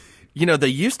there? You know, they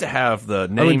used to have the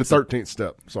names. I mean, the 13th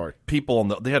step. Sorry. People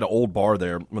they had an old bar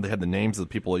there where they had the names of the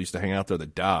people that used to hang out there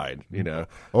that died. You know,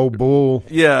 Old Bull.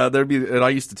 Yeah, and I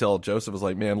used to tell Joseph, I was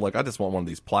like, man, look, I just want one of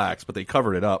these plaques, but they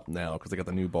covered it up now because they got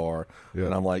the new bar. Yeah.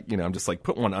 And I'm like, I'm just like,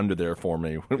 put one under there for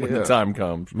me when the time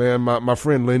comes. Man, my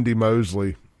friend Lindy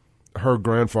Mosley, her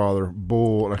grandfather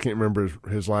Bull, and I can't remember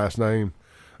his last name.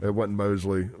 It wasn't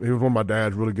Mosley. He was one of my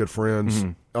dad's really good friends.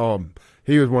 Mm-hmm.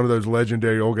 He was one of those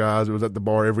legendary old guys that was at the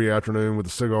bar every afternoon with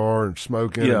a cigar and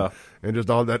smoking. And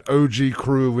just all that OG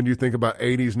crew. When you think about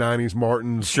 80s, 90s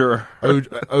Martins, sure,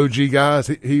 OG guys,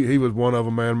 he was one of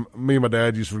them, man. Me and my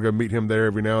dad used to go meet him there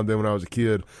every now and then when I was a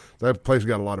kid. That place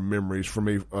got a lot of memories for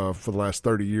me for the last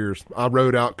 30 years. I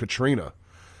rode out Katrina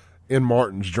in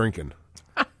Martin's drinking.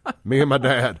 Me and my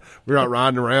dad, we were out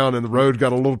riding around, and the road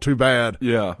got a little too bad.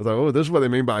 Yeah. I was like, this is what they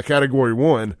mean by a Category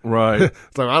 1. Right.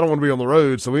 It's like, I don't want to be on the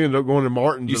road, so we ended up going to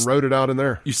Martin's and rode it out in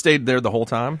there. You stayed there the whole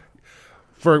time?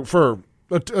 Until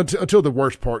the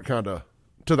worst part, kind of,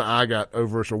 till the eye got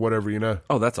over us or whatever,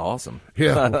 Oh, that's awesome.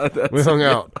 Yeah. We hung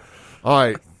out. All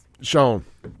right, Shaun,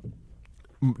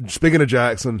 speaking of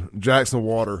Jackson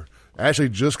Water, actually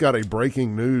just got a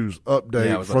breaking news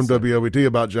update from WLBT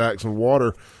about Jackson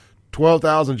Water.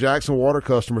 12,000 Jackson Water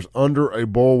customers under a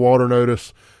boil water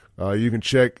notice. You can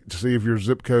check to see if your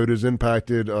zip code is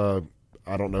impacted. I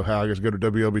don't know how. I guess go to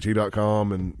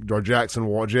WLBT.com or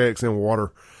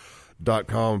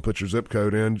JXNwater.com and put your zip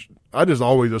code in. I just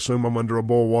always assume I'm under a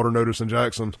boil water notice in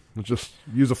Jackson. Just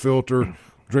use a filter,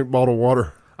 drink bottled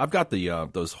water. I've got the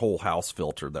those whole house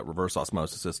filter, that reverse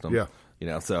osmosis system.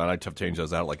 Yeah. So I have to change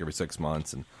those out like every 6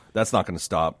 months, and that's not going to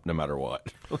stop no matter what.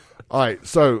 All right,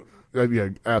 so... yeah,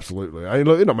 absolutely. It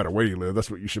don't matter where you live.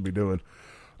 That's what you should be doing.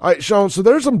 All right, Shaun, so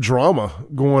there's some drama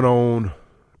going on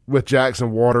with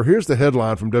Jackson Water. Here's the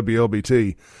headline from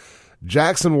WLBT.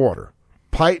 Jackson Water,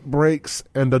 pipe breaks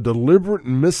and a deliberate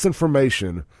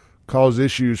misinformation cause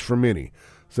issues for many.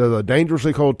 So the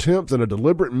dangerously cold temps and a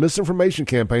deliberate misinformation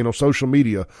campaign on social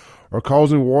media are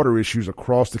causing water issues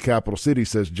across the capital city,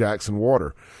 says Jackson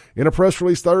Water. In a press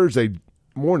release Thursday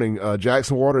morning,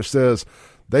 Jackson Water says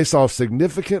they saw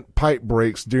significant pipe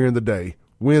breaks during the day,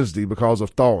 Wednesday, because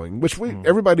of thawing, which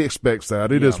everybody expects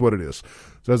that. It is what it is.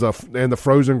 So and the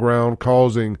frozen ground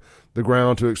causing the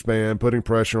ground to expand, putting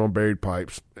pressure on buried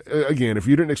pipes. Again, if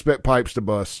you didn't expect pipes to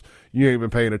bust, you ain't been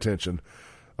paying attention.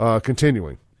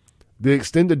 Continuing. The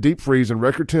extended deep freeze and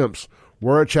record temps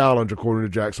were a challenge, according to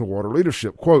Jackson Water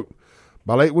leadership. Quote,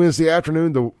 by late Wednesday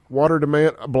afternoon, the water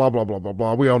demand, blah, blah, blah, blah,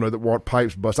 blah. We all know that water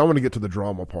pipes bust. I want to get to the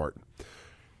drama part.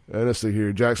 And let's see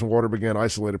here. Jackson Water began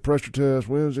isolated pressure tests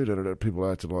Wednesday. People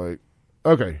acted like,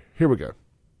 okay, here we go.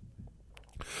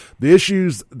 The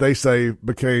issues, they say,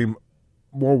 became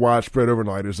more widespread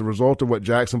overnight as a result of what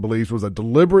Jackson believes was a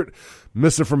deliberate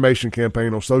misinformation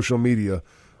campaign on social media,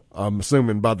 I'm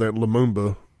assuming by the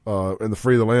Lumumba and the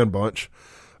Free the Land bunch,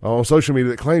 on social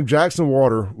media that claimed Jackson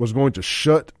Water was going to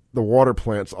shut the water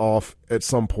plants off at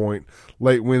some point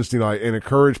late Wednesday night and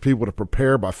encourage people to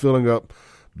prepare by filling up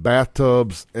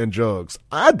bathtubs and jugs.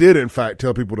 I did, in fact,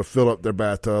 tell people to fill up their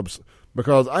bathtubs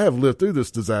because I have lived through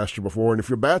this disaster before, and if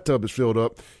your bathtub is filled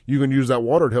up, you can use that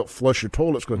water to help flush your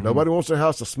toilets because nobody wants their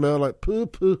house to smell like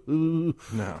poo-poo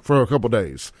for a couple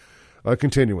days.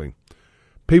 Continuing.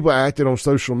 People acted on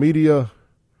social media.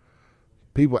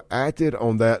 People acted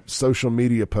on that social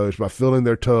media post by filling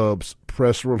their tubs,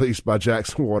 press release by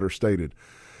Jackson Water stated.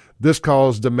 This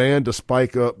caused demand to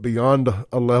spike up beyond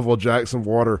a level Jackson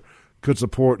Water could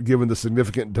support given the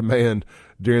significant demand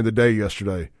during the day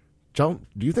yesterday. John,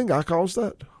 do you think I caused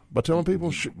that by telling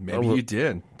people? Maybe you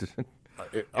did.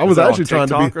 I was actually trying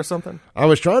to be or something. I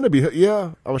was trying to be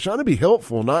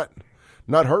helpful, not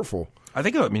hurtful. I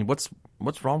think. I mean, what's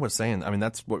What's wrong with saying? I mean,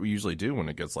 that's what we usually do when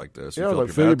it gets like this. Yeah, like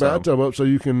fill your bathtub up so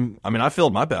you can. I mean, I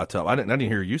filled my bathtub. I didn't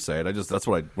hear you say it. That's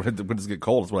what when it get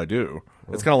cold, that's what I do.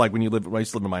 It's kind of like when I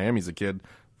used to live in Miami as a kid.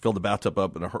 Fill the bathtub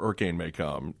up and a hurricane may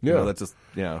come. Yeah, that's just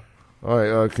All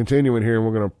right, continuing here, and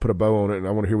we're going to put a bow on it, and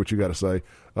I want to hear what you got to say.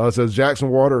 It says Jackson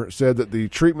Water said that the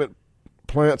treatment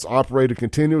plants operated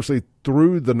continuously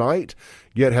through the night,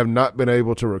 yet have not been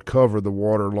able to recover the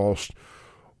water lost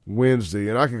Wednesday.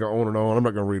 And I can go on and on. I'm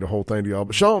not going to read the whole thing to y'all.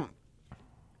 But, Shaun,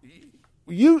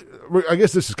 I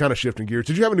guess this is kind of shifting gears.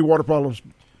 Did you have any water problems?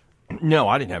 No,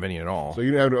 I didn't have any at all. So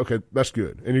you didn't have okay, that's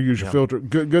good. And you use your filter.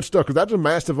 Good stuff, because that's a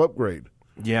massive upgrade.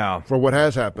 Yeah. For what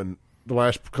has happened the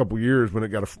last couple of years when it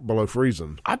got below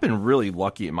freezing. I've been really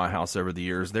lucky at my house over the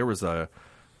years. There was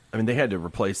they had to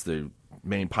replace the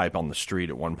main pipe on the street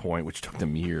at one point, which took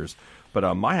them years.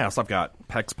 But my house, I've got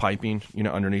PEX piping,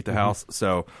 underneath the house.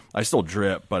 So I still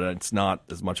drip, but it's not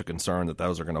as much a concern that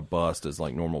those are going to bust as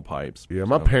like normal pipes. Yeah,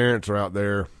 my parents are out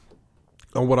there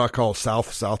on what I call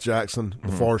South Jackson,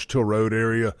 the Forest Hill Road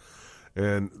area.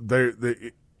 And they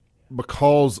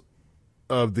because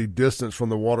of the distance from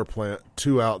the water plant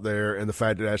to out there and the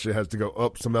fact that it actually has to go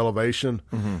up some elevation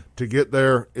to get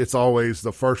there, it's always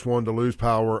the first one to lose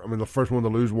power. I mean, the first one to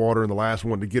lose water and the last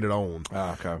one to get it on.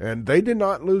 Oh, okay. And they did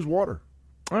not lose water.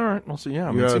 All right. Well, so yeah.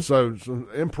 I mean, so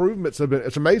improvements have been –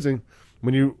 it's amazing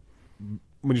when you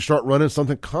start running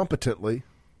something competently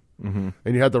and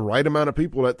you have the right amount of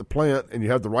people at the plant and you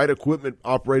have the right equipment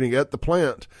operating at the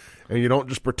plant and you don't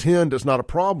just pretend it's not a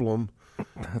problem.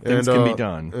 Things can be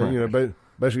done. Right.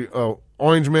 Basically,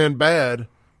 Orange Man bad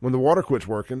when the water quits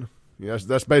working. Yeah,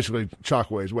 that's basically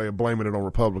Chockway's way of blaming it on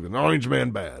Republicans. Orange Man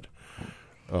bad.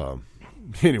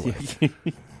 Anyway,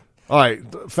 all right.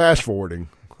 Fast forwarding.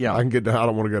 Yeah, I can get down. I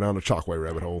don't want to go down the Chockway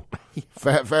rabbit hole.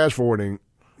 Fast forwarding.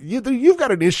 You've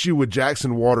got an issue with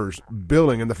Jackson Water's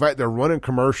billing and the fact they're running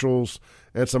commercials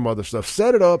and some other stuff.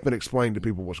 Set it up and explain to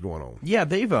people what's going on. Yeah,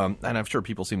 they've and I'm sure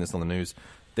people seen this on the news.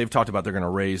 They've talked about they're going to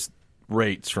raise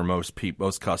rates for most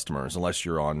customers, unless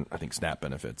you're on, I think, SNAP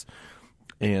benefits.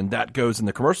 And that goes in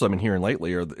the commercials I've been hearing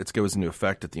lately, or it goes into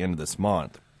effect at the end of this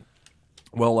month.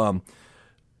 Well,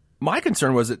 my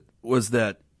concern was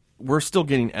that we're still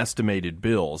getting estimated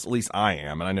bills. At least I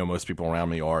am, and I know most people around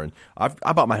me are. And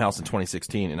I bought my house in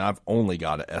 2016, and I've only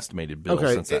got an estimated bill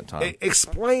since that time.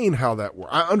 Explain how that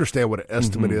works. I understand what an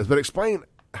estimate is, but explain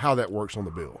how that works on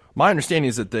the bill. My understanding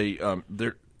is that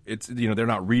they're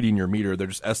not reading your meter; they're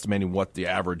just estimating what the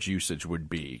average usage would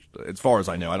be. As far as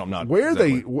I know, I don't know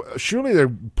where surely they're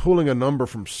pulling a number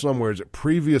from somewhere. Is it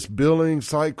previous billing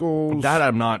cycles? That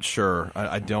I'm not sure.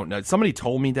 I don't know. Somebody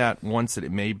told me that once, that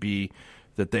it may be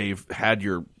that they've had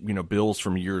your bills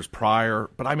from years prior.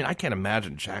 But I mean, I can't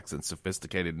imagine Jackson's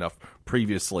sophisticated enough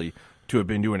previously to have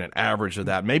been doing an average of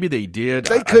that. Maybe they did.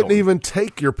 They couldn't even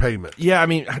take your payment. Yeah, I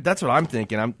mean, that's what I'm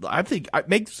thinking.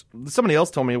 Somebody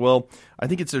else told me, well, I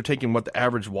think they're taking what the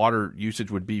average water usage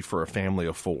would be for a family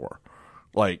of four.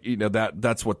 Like,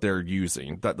 that's what they're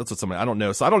using. That's what somebody, I don't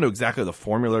know. So I don't know exactly the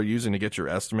formula they're using to get your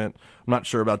estimate. I'm not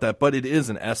sure about that, but it is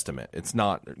an estimate. It's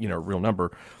not, a real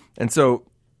number. And so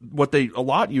what they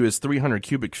allot you is 300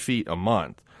 cubic feet a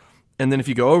month. And then if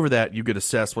you go over that, you get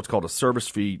assessed what's called a service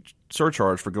fee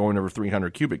surcharge for going over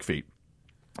 300 cubic feet.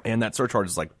 And that surcharge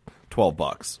is like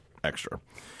 $12 extra.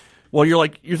 Well,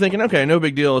 you're thinking, okay, no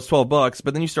big deal, it's $12,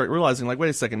 but then you start realizing, like, wait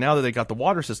a second, now that they got the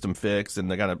water system fixed and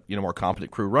they got a more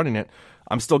competent crew running it,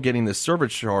 I'm still getting this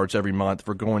service charge every month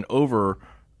for going over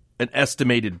an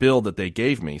estimated bill that they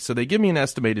gave me. So they give me an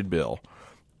estimated bill,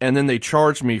 and then they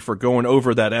charge me for going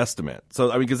over that estimate. So,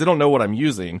 I mean, because they don't know what I'm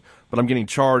using, but I'm getting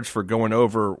charged for going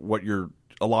over what your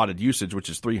allotted usage, which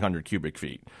is 300 cubic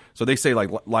feet. So they say, like,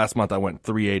 last month I went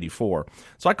 384.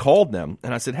 So I called them,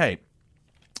 and I said, hey,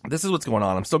 this is what's going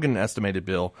on. I'm still getting an estimated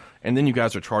bill, and then you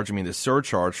guys are charging me this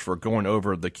surcharge for going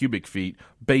over the cubic feet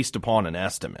based upon an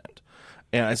estimate.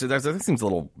 And I said, that seems a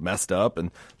little messed up. And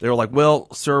they were like,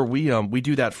 well, sir, we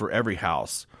do that for every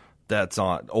house that's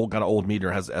got an old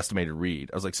meter, has an estimated read.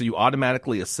 I was like, so you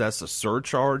automatically assess a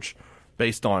surcharge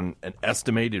based on an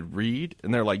estimated read?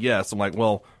 And they're like, yes. I'm like,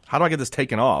 well, how do I get this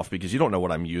taken off? Because you don't know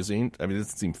what I'm using. I mean, this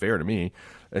doesn't seem fair to me.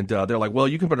 And they're like, well,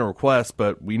 you can put in a request,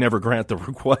 but we never grant the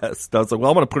request. I was like,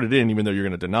 well, I'm going to put it in, even though you're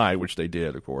going to deny, which they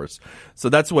did, of course. So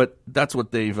that's what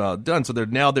they've done. So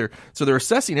they're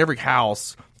assessing every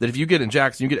house that if you get in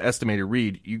Jackson, you get estimated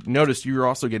read. You notice you're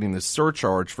also getting this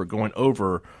surcharge for going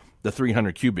over the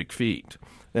 300 cubic feet.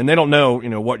 And they don't know,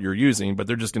 what you're using, but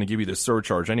they're just going to give you this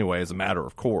surcharge anyway as a matter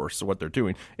of course. So what they're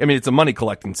doing, I mean, it's a money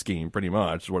collecting scheme, pretty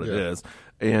much, is what it is.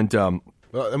 And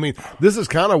I mean, this is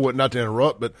kind of what, not to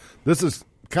interrupt, but this is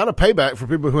kind of payback for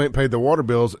people who ain't paid their water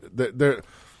bills.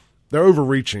 they're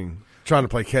overreaching, trying to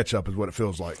play catch up is what it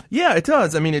feels like. Yeah, it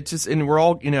does. I mean, it just, and we're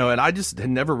all, and I just had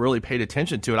never really paid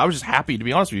attention to it. I was just happy, to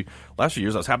be honest with you. Last few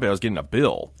years, I was happy I was getting a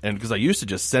bill, and because I used to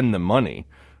just send them money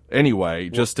anyway,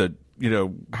 just to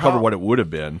cover what it would have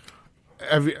been.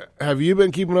 Have you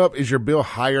been keeping up? Is your bill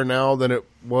higher now than it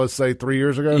was, say, 3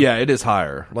 years ago? Yeah, it is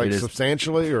higher. Like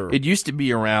substantially, or it used to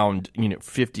be around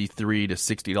 $53 to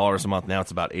 $60 a month. Now it's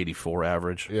about $84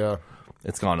 average. Yeah,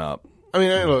 it's gone up. I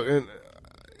mean, look,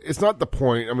 it's not the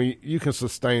point. I mean, you can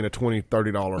sustain a $20,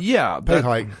 $30 pay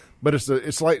hike, but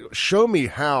it's like, show me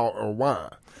how or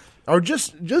why, or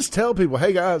just tell people,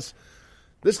 hey guys,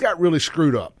 this got really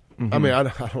screwed up. Mm-hmm. I mean, I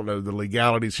don't know the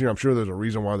legalities here. I'm sure there's a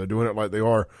reason why they're doing it like they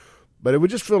are. But it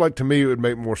would just feel like, to me, it would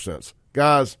make more sense.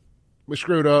 Guys, we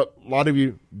screwed up. A lot of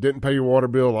you didn't pay your water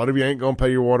bill. A lot of you ain't going to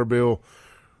pay your water bill.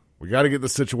 We got to get the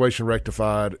situation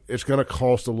rectified. It's going to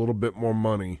cost a little bit more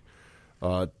money.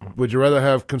 Would you rather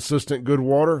have consistent good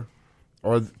water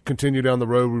or continue down the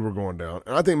road we were going down?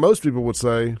 And I think most people would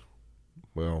say,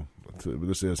 well,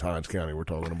 this is Hinds County we're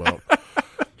talking about.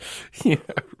 Yeah.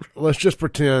 Let's just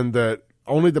pretend that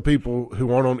only the people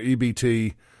who aren't on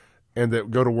EBT and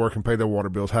that go to work and pay their water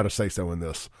bills had a say-so in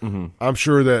this. Mm-hmm. I'm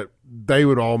sure that they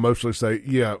would all mostly say,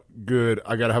 yeah, good,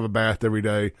 I got to have a bath every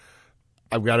day.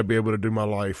 I've got to be able to do my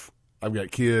life. I've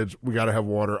got kids. We got to have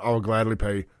water. I will gladly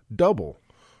pay double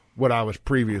what I was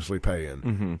previously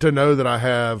paying to know that I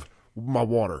have my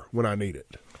water when I need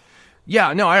it.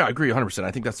 Yeah, no, I agree 100%.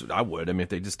 I think that's what I would. I mean, if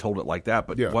they just told it like that.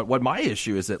 But what my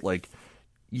issue is that, like,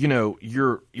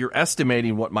 you're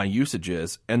estimating what my usage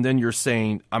is, and then you're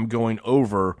saying I'm going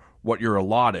over what you're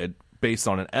allotted based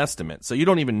on an estimate. So you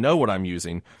don't even know what I'm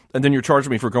using, and then you're charging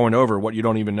me for going over what you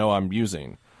don't even know I'm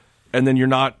using. And then you're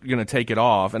not going to take it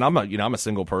off. And I'm not, I'm a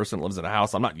single person that lives in a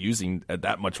house. I'm not using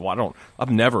that much water. I've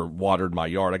never watered my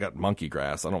yard. I got monkey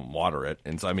grass. I don't water it.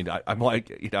 And so, I mean, I'm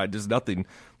like, there's nothing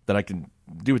that I can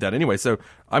do with that anyway. So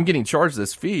I'm getting charged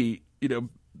this fee,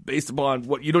 based upon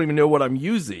what you don't even know what I'm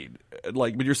using.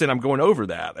 Like, but you're saying I'm going over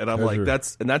that. And I'm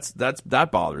that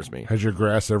bothers me. Has your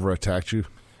grass ever attacked you?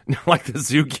 Like the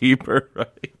zookeeper,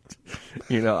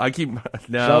 right? I keep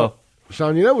no.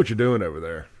 Shaun, you know what you're doing over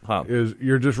there is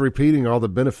you're just repeating all the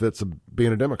benefits of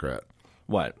being a Democrat.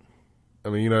 What? I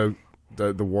mean,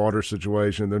 the water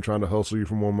situation, them trying to hustle you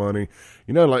for more money.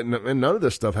 And none of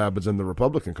this stuff happens in the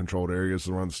Republican-controlled areas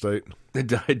around the state.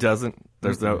 It doesn't.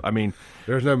 There's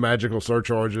there's no magical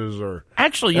surcharges or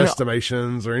actually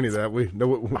estimations or any of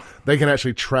that. They can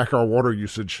actually track our water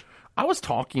usage. I was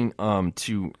talking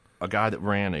to a guy that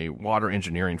ran a water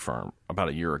engineering firm about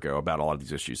a year ago about a lot of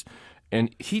these issues.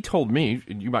 And he told me,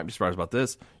 and you might be surprised about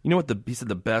this, he said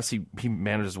the best, he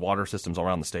manages water systems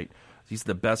around the state. He said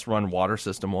the best run water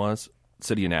system was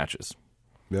City of Natchez.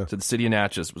 Yeah. So the City of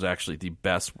Natchez was actually the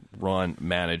best run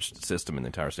managed system in the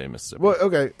entire state of Mississippi. Well,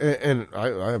 okay, and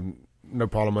I have no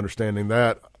problem understanding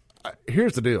that.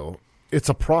 Here's the deal. It's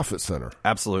a profit center.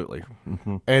 Absolutely.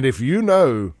 Mm-hmm. And if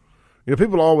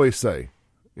people always say,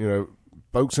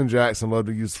 folks in Jackson love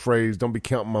to use the phrase, don't be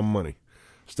counting my money.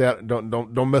 Stay out,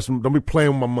 don't mess. Don't be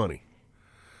playing with my money.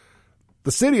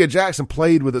 The city of Jackson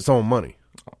played with its own money.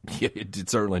 Yeah, it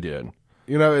certainly did. At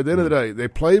the end of the day, they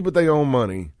played with their own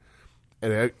money,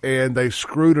 and they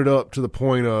screwed it up to the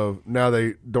point of now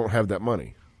they don't have that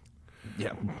money.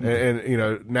 Yeah,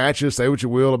 and Natchez, say what you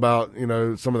will about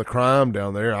some of the crime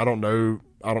down there. I don't know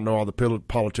all the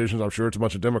politicians. I'm sure it's a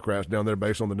bunch of Democrats down there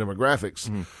based on the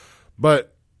demographics,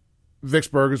 but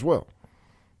Vicksburg as well.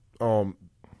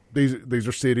 These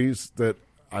are cities that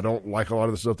I don't like a lot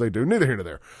of the stuff they do. Neither here nor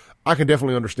there. I can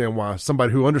definitely understand why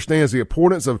somebody who understands the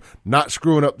importance of not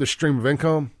screwing up this stream of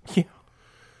income. Yeah.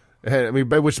 And, I mean,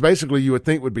 which basically you would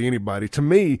think would be anybody. To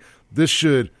me, this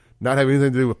should not have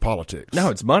anything to do with politics. No,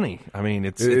 it's money. I mean,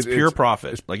 it's pure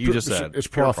profit, like you just said. It's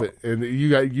profit, and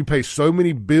you pay so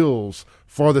many bills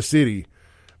for the city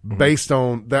based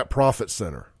on that profit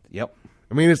center. Yep.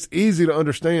 I mean, it's easy to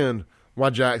understand why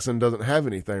Jackson doesn't have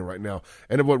anything right now.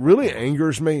 And what really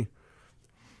angers me,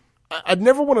 I'd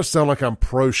never want to sound like I'm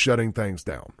pro shutting things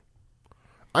down.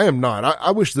 I am not.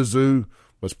 I wish the zoo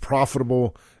was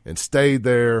profitable and stayed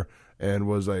there and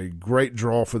was a great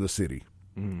draw for the city.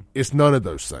 It's none of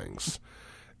those things.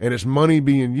 And it's money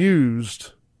being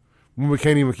used when we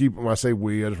can't even keep, when I say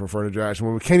we, I just refer to Jackson,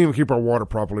 when we can't even keep our water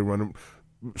properly running,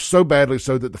 so badly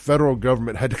so that the federal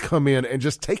government had to come in and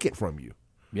just take it from you.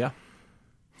 Yeah.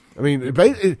 I mean,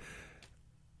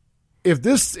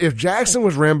 if Jackson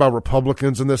was ran by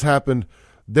Republicans and this happened,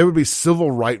 there would be civil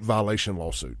right violation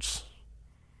lawsuits.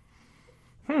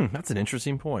 That's an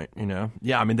interesting point.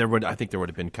 Yeah, I mean, I think there would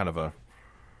have been kind of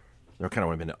there kind of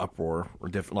would have been an uproar or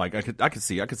different. Like I could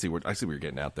see what you're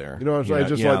getting at there. You know what I'm saying?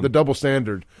 Just like the double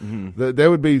standard. Mm-hmm.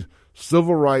 There would be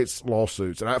civil rights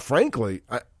lawsuits, and frankly,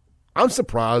 I'm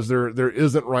surprised there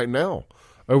isn't right now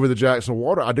over the Jackson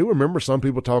water. I do remember some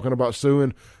people talking about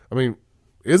suing. I mean,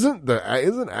 isn't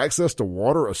access to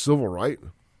water a civil right?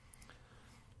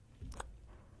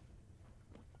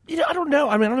 I don't know.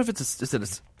 I mean, I don't know if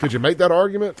it's Could you make that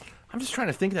argument? I'm just trying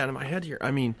to think that in my head here. I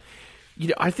mean,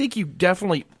 I think you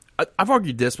definitely. I've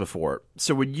argued this before.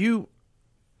 So when you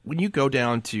go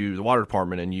down to the water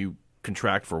department and you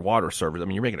contract for water service, I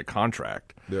mean, you're making a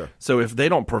contract. Yeah. So if they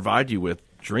don't provide you with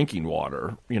drinking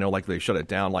water, like they shut it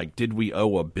down. Like, did we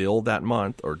owe a bill that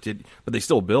month, but they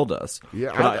still billed us?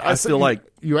 Yeah, but I feel like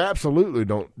you absolutely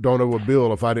don't owe a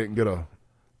bill if I didn't get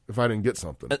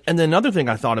something. And then another thing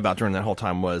I thought about during that whole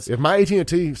time was if my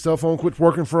AT&T cell phone quits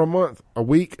working for a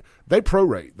week, they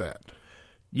prorate that.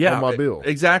 Yeah, on my bill.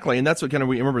 Exactly, and that's what kind of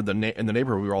we remember in the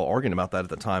neighborhood we were all arguing about that at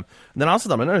the time. And then I also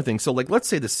thought another thing. So, like, let's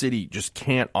say the city just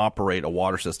can't operate a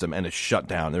water system and it's shut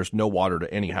down. There's no water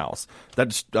to any house.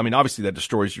 Obviously that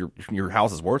destroys your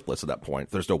house is worthless at that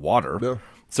point. There's no water. Yeah.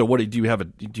 So, do you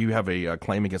have a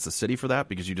claim against the city for that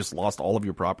because you just lost all of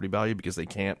your property value because they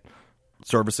can't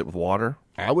service it with water?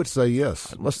 I would say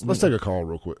yes. Let's take a call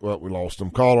real quick. Well, we lost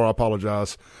him. Caller, I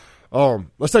apologize.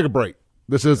 Let's take a break.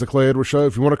 This is the Clay Edwards Show.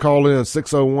 If you want to call in,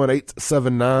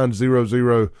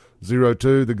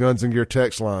 601-879-0002. The Guns and Gear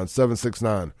text line,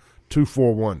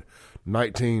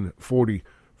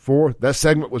 769-241-1944. That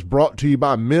segment was brought to you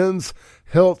by Men's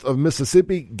Health of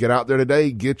Mississippi. Get out there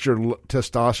today. Get your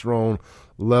testosterone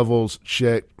levels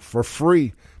checked for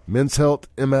free.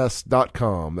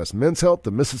 Men'sHealthMS.com. That's Men's Health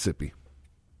of Mississippi.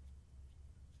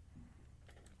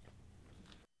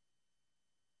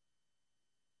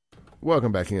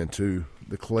 Welcome back into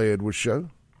the Clay Edwards Show.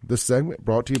 This segment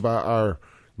brought to you by our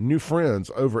new friends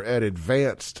over at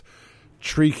Advanced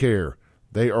Tree Care.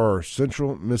 They are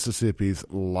Central Mississippi's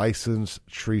licensed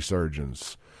tree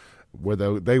surgeons, where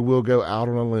they will go out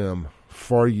on a limb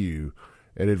for you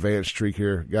at Advanced Tree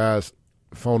Care. Guys,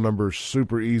 phone number is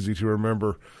super easy to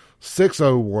remember,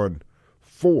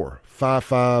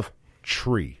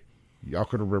 601-455-TREE. Y'all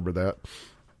can remember that.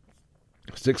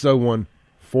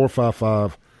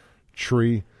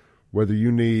 601-455-TREE. Whether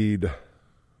you need, let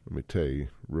me tell you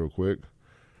real quick.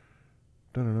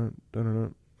 Again,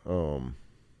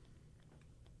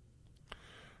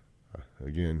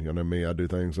 you know me, I do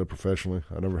things so professionally.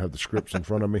 I never have the scripts in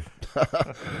front of me.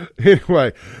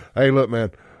 Anyway, hey, look,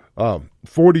 man,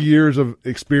 40 years of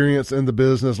experience in the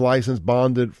business, licensed,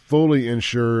 bonded, fully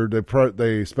insured.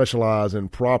 They specialize in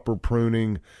proper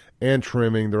pruning and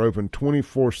trimming. They're open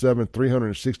 24/7,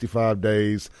 365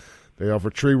 days. They offer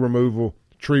tree removal,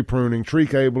 tree pruning, tree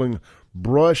cabling,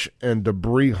 brush and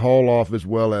debris haul off, as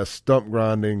well as stump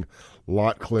grinding,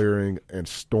 lot clearing, and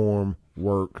storm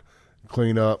work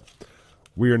cleanup.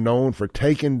 We are known for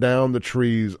taking down the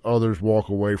trees others walk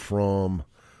away from.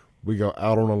 We go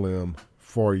out on a limb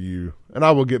for you, and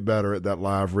I will get better at that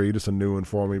live read. It's a new one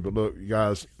for me, but look, you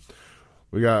guys,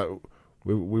 we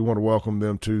want to welcome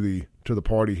them to the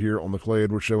party here on the Clay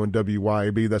Edwards Show in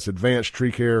WYAB. That's Advanced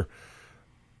Tree Care.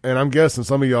 And I'm guessing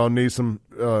some of y'all need some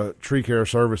tree care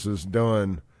services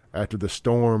done after the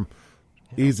storm.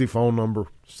 Easy phone number,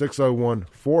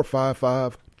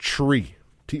 601-455-TREE,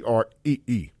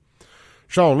 Tree.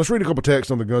 Shaun, let's read a couple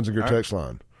texts on the Guns and Gear text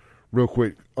line real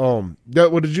quick.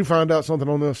 Did you find out something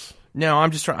on this? No, I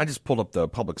just pulled up the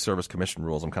Public Service Commission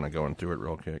rules. I'm kind of going through it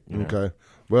real quick. Okay.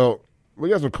 Well, we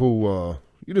got some cool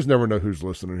you just never know who's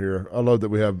listening here. I love that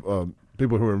we have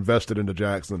people who are invested into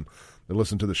Jackson that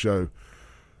listen to the show.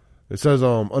 It says,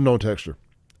 unknown texter,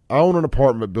 I own an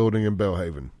apartment building in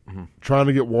Belhaven. Mm-hmm. Trying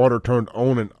to get water turned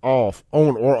on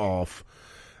or off,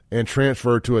 and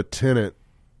transferred to a tenant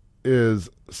is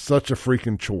such a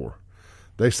freaking chore.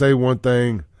 They say one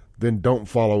thing, then don't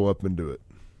follow up and do it.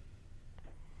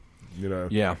 You know?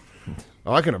 Yeah.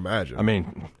 I can imagine. I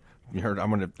mean, you heard, I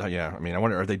wonder,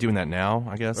 are they doing that now,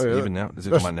 I guess? Even now? Is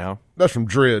it coming out now? That's from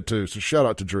Dredd, too, so shout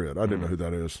out to Dredd. I didn't know who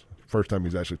that is. First time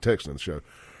he's actually texting the show.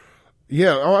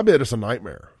 Yeah, I bet it's a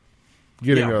nightmare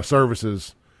getting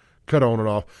services cut on and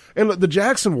off. And look, the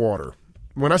Jackson Water,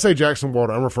 when I say Jackson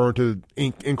Water, I'm referring to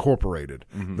Incorporated,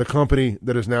 the company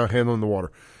that is now handling the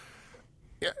water.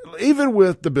 Even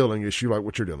with the billing issue like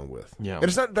what you're dealing with. Yeah.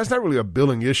 And that's not really a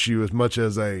billing issue as much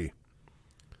as a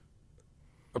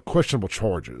questionable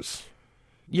charges.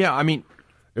 Yeah, I mean,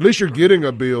 at least you're getting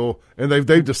a bill and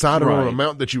they've decided on an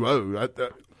amount that you owe.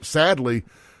 Sadly,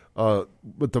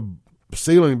 with the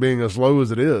ceiling being as low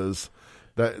as it is,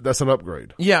 That's an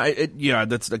upgrade. Yeah,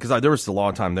 that's because there was a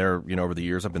long time there, over the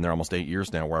years. I've been there almost 8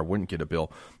 years now where I wouldn't get a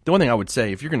bill. The one thing I would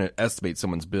say, if you're going to estimate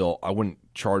someone's bill, I wouldn't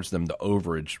charge them the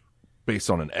overage based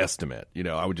on an estimate.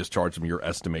 I would just charge them your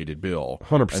estimated bill.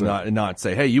 100%. And not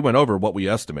say, hey, you went over what we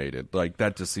estimated. Like,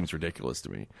 that just seems ridiculous to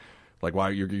me. Like,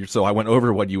 why so I went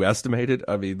over what you estimated?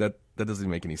 I mean, that doesn't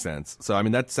make any sense. So, I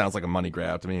mean, that sounds like a money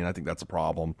grab to me, and I think that's a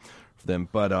problem for them.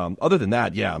 But other than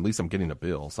that, yeah, at least I'm getting a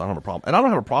bill, so I don't have a problem. And I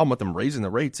don't have a problem with them raising the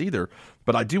rates either,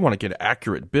 but I do want to get an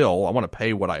accurate bill. I want to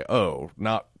pay what I owe,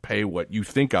 not pay what you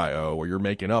think I owe or you're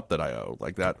making up that I owe.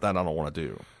 Like, that I don't want to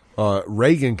do.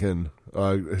 Reagankin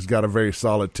has got a very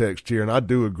solid text here, and I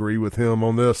do agree with him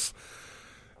on this.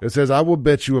 It says, I will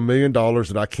bet you $1 million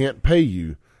that I can't pay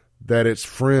you that it's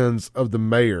friends of the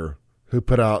mayor who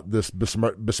put out this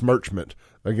besmirchment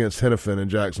against Hennepin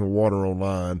and Jackson Water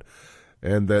online,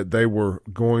 and that they were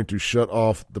going to shut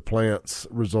off the plants,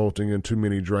 resulting in too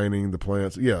many draining the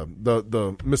plants. Yeah,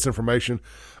 the misinformation.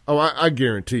 Oh, I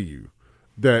guarantee you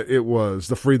that it was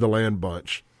the Free the Land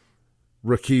bunch,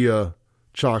 Rakia,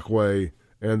 Chokwe,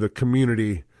 and the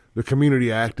community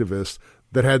activists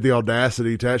that had the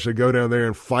audacity to actually go down there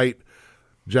and fight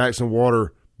Jackson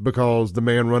Water because the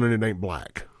man running it ain't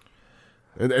black.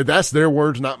 And that's their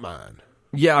words, not mine.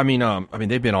 Yeah, I mean,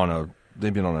 they've been on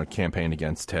a campaign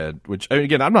against Ted, which,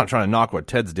 again, I'm not trying to knock what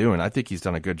Ted's doing. I think he's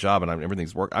done a good job and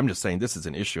everything's worked. I'm just saying this is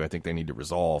an issue I think they need to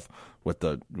resolve with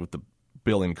the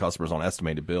billing customers on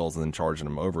estimated bills and then charging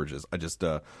them overages.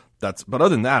 But other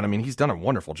than that, I mean, he's done a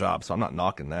wonderful job, so I'm not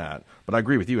knocking that. But I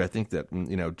agree with you. I think that,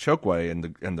 Chokwe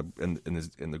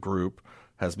and the group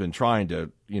has been trying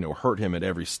to, hurt him at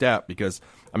every step because,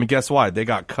 I mean, guess what? They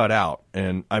got cut out.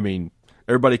 And, I mean,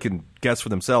 everybody can guess for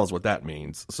themselves what that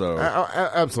means. So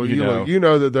absolutely. You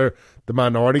know that the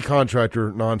minority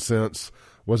contractor nonsense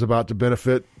was about to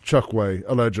benefit Chokwe,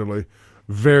 allegedly,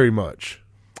 very much.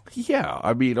 Yeah,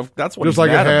 I mean, that's what just he's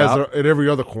like mad it has about. At every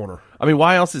other corner. I mean,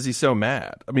 why else is he so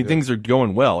mad? I mean, things are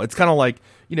going well. It's kind of like,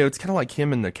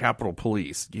 him and the Capitol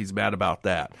Police. He's mad about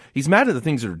that. He's mad at the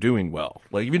things that are doing well.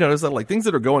 Like, if you notice that, like, things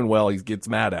that are going well, he gets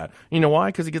mad at. You know why?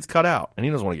 Because he gets cut out, and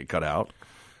he doesn't want to get cut out.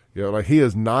 Yeah, like, he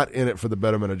is not in it for the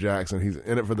betterment of Jackson. He's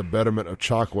in it for the betterment of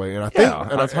Chokwe, and I think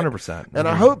that's 100%. And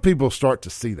I hope people start to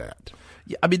see that.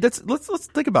 Yeah, I mean, let's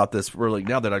think about this really.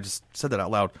 Now that I just said that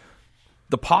out loud,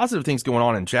 the positive things going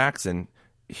on in Jackson,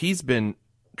 he's been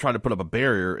trying to put up a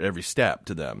barrier at every step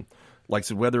to them. Like,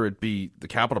 so whether it be the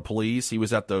Capitol Police, he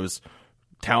was at those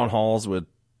town halls with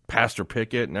Pastor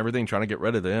Pickett and everything, trying to get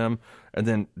rid of them. And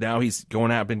then now he's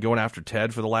been going after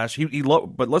Ted for the last.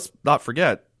 But let's not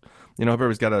forget, if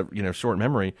everybody's got a short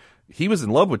memory, he was in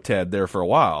love with Ted there for a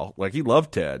while. Like, he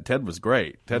loved Ted. Ted was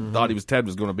great. Ted thought Ted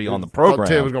was going to be on the program.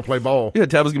 Ted was going to play ball. Yeah,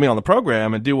 Ted was going to be on the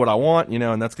program and do what I want,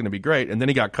 and that's going to be great. And then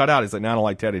he got cut out. He's like, I don't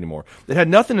like Ted anymore. It had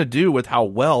nothing to do with how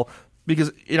well,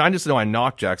 because I just know I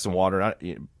knocked Jackson Water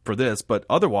for this, but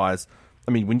otherwise,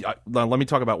 I mean, let me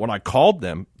talk about when I called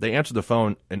them, they answered the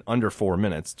phone in under 4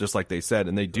 minutes, just like they said,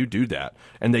 and they do that,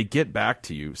 and they get back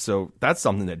to you. So that's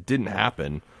something that didn't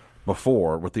happen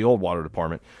before with the old water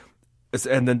department.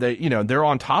 And then they're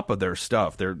on top of their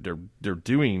stuff. They're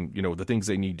doing, the things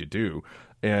they need to do.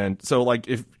 And so, like,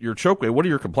 if you're Chokwe, what are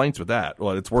your complaints with that?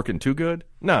 Well, it's working too good?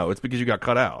 No, it's because you got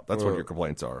cut out. That's what your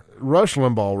complaints are. Rush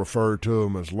Limbaugh referred to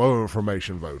them as low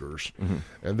information voters. Mm-hmm.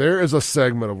 And there is a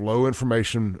segment of low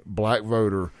information black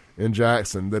voter in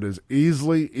Jackson that is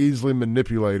easily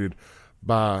manipulated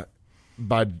by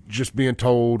just being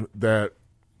told that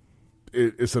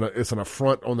it's an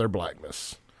affront on their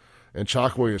blackness. And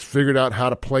Chokwe has figured out how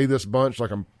to play this bunch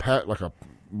like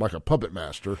a puppet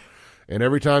master. And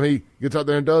every time he gets out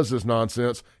there and does this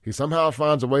nonsense, he somehow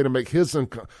finds a way to make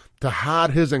to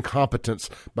hide his incompetence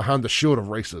behind the shield of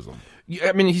racism. Yeah,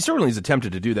 I mean, he certainly has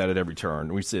attempted to do that at every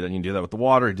turn. We see that he did that with the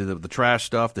water. He did that with the trash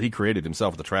stuff that he created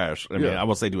himself with the trash. I mean, I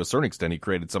will say to a certain extent he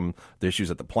created some of the issues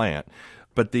at the plant.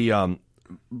 But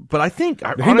I think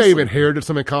he may have inherited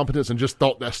some incompetence and just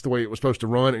thought that's the way it was supposed to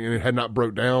run, and it had not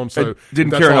broke down. So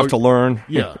didn't care enough to learn.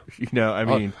 Yeah, I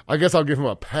mean, I guess I'll give him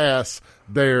a pass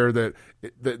there. That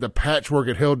the patchwork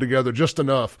had held together just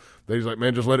enough that he's like,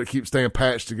 man, just let it keep staying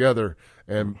patched together,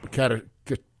 and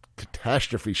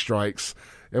catastrophe strikes,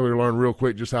 and we learn real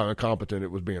quick just how incompetent it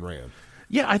was being ran.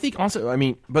 Yeah, I think also. I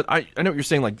mean, but I know what you're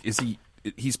saying. Like,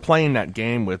 he's playing that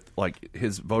game with like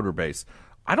his voter base.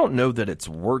 I don't know that it's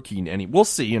working we'll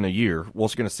see in a year. We're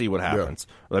going to see what happens.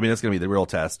 Yeah. I mean, that's going to be the real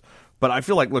test. But I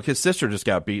feel like, look, his sister just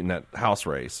got beat in that House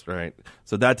race, right?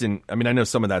 So that didn't – I mean, I know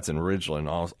some of that's in Ridgeland,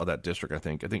 all of that district, I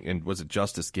think. And was it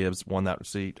Justice Gibbs won that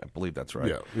seat? I believe that's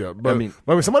right. Yeah. But I mean,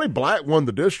 somebody black won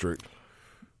the district.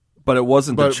 But it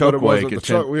wasn't the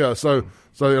Chokwe. Yeah, so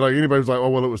like anybody's like, oh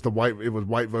well, it was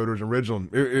white voters original.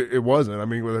 It wasn't. I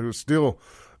mean, it was still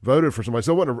voted for somebody.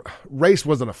 So race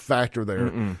wasn't a factor there.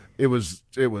 Mm-mm. It was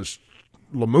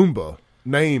Lumumba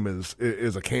name is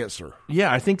a cancer.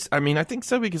 Yeah, I think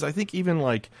so because I think even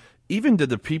to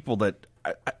the people that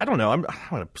I don't know. I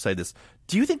don't want to say this.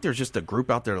 Do you think there's just a group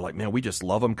out there like, man, we just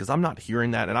love them? Because I'm not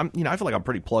hearing that, and I feel like I'm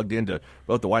pretty plugged into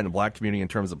both the white and black community in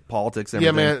terms of politics. And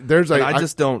everything. Yeah, man. I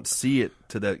just don't see it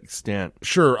to that extent.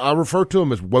 Sure, I refer to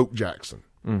them as woke Jackson.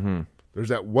 Mm-hmm. There's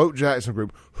that woke Jackson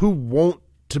group who want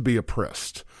to be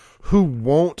oppressed, who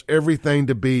want everything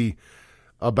to be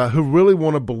about, who really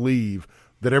want to believe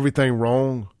that everything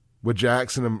wrong with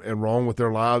Jackson and wrong with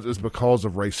their lives is because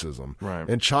of racism. Right.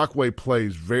 And Chokwe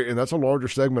plays and that's a larger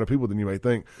segment of people than you may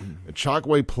think. Mm-hmm. And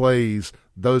Chokwe plays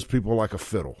those people like a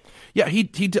fiddle. Yeah,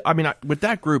 with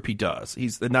that group he does.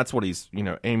 And that's what he's,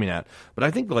 aiming at. But I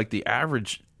think like the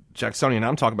average Jacksonian,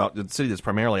 I'm talking about the city that's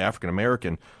primarily African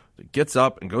American, gets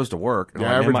up and goes to work. The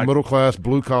average middle class,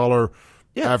 blue collar,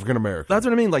 African American. That's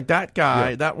what I mean. Like that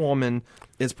guy, that woman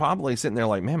is probably sitting there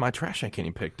like, man, my trash ain't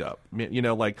getting picked up.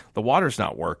 Like the water's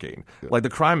not working. Yeah. Like the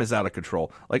crime is out of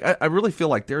control. Like I really feel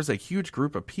like there's a huge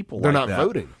group of people they're like not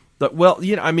voting. Well, and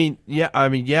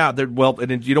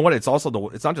you know what? It's also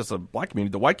it's not just a black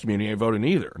community. The white community ain't voting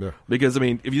either. Yeah. Because if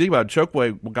you think about it,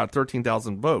 Chokwe got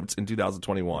 13,000 votes in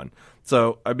 2021.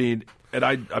 So I'm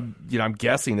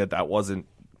guessing that wasn't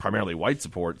primarily white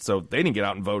support, so they didn't get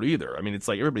out and vote either. I mean, it's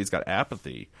like everybody's got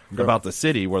apathy about the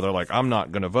city where they're like, I'm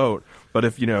not going to vote. But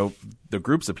if, the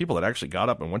groups of people that actually got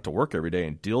up and went to work every day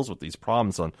and deals with these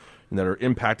problems that are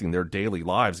impacting their daily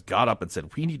lives got up and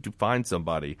said, we need to find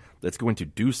somebody that's going to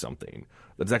do something,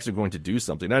 that's actually going to do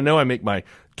something. And I know I make my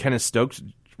Kenneth Stokes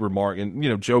remark,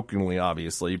 and, jokingly,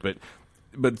 obviously, but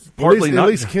partly at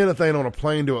least Kenneth ain't on a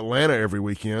plane to Atlanta every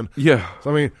weekend. Yeah.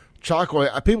 So, I mean, Chokwe,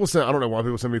 I don't know why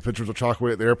people send me pictures of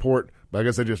Chokwe at the airport, but I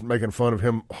guess they're just making fun of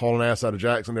him hauling ass out of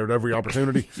Jackson there at every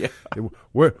opportunity. Yeah.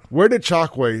 Where did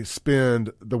Chokwe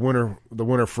spend the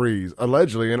winter freeze?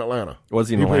 Allegedly in Atlanta. Was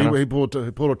he in Atlanta? He pulled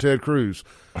a Ted Cruz.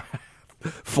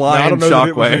 Flying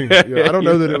Chokwe. I don't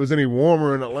know that it was any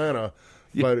warmer in Atlanta,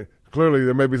 but clearly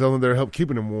there may be something there to help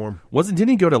keeping him warm. Didn't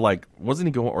he go to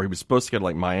or he was supposed to go to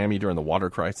like Miami during the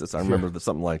water crisis? I remember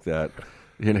something like that.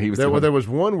 He was there was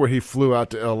one where he flew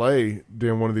out to L.A.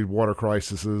 during one of these water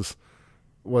crises.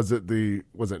 Was it the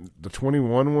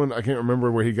 21 one? I can't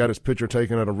remember, where he got his picture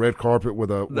taken at a red carpet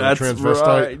with a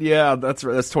transvestite. Right. Yeah, that's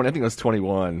right. That's 20. I think it was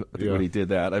 21. When he did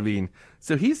that. I mean,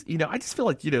 so he's I just feel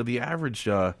like the average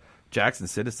Jackson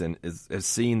citizen has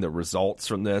seen the results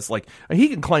from this. Like, he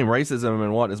can claim racism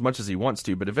and as much as he wants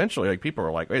to, but eventually, like, people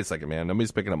are like, wait a second, man,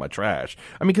 nobody's picking up my trash.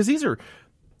 I mean, because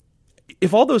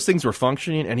if all those things were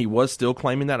functioning and he was still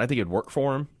claiming that, I think it'd work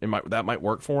for him. That might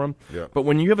work for him. Yeah. But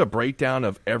when you have a breakdown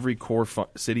of every core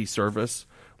city service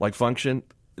like function,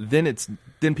 then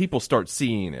people start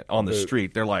seeing it on the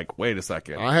street. They're like, wait a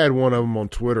second. I had one of them on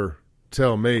Twitter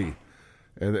tell me,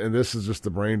 and this is just the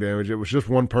brain damage. It was just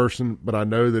one person, but I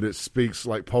know that it speaks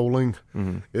like polling.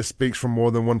 Mm-hmm. It speaks from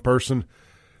more than one person.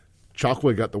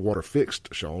 Chokwe got the water fixed,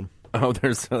 Shaun. Oh,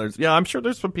 there's I'm sure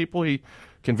there's some people he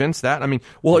convinced that. I mean,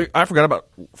 well, I forgot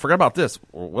about this.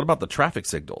 What about the traffic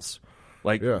signals?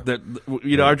 Like,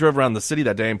 I drove around the city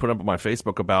that day and put up on my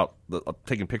Facebook about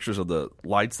taking pictures of the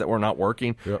lights that were not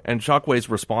working. Yep. And Chokwe's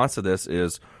response to this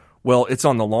is, well, it's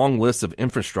on the long list of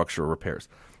infrastructure repairs.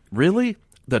 Really?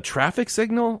 The traffic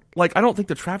signal? Like, I don't think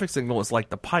the traffic signal is like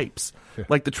the pipes. Yeah.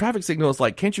 Like, the traffic signal is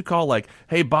like, can't you call, like,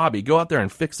 hey, Bobby, go out there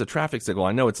and fix the traffic signal?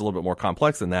 I know it's a little bit more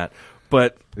complex than that.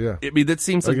 But that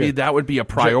seems to me that would be a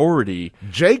priority.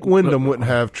 Jake Wyndham wouldn't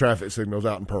have traffic signals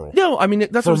out in Pearl. No, I mean,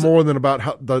 that's for more than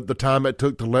about the time it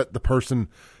took to let the person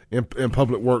in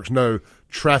Public Works know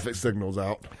traffic signals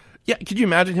out. Yeah, could you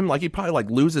imagine him? Like, he'd probably like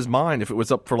lose his mind if it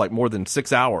was up for like more than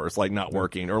 6 hours, like not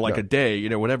working, or like a day,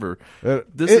 whatever.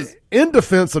 In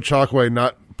defense of Chokwe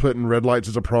not putting red lights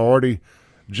as a priority,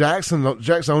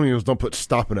 Jacksonians don't put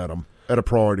stopping at them at a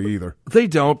priority either. They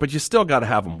don't, but you still got to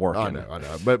have them working. I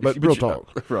know. But real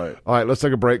talk. Right. All right, let's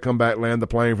take a break, come back, land the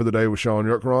plane for the day with Shaun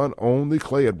Yurtkuran on the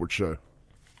Clay Edwards Show.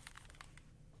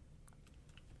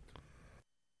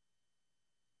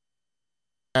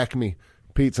 Acme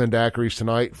Pizza and Daiquiris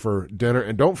tonight for dinner.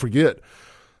 And don't forget,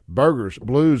 Burgers,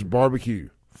 Blues, Barbecue.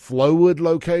 Flowwood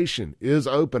location is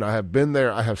open. I have been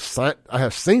there. I have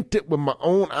seen it with my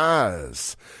own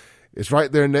eyes. It's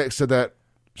right there next to that.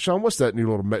 Shaun, what's that new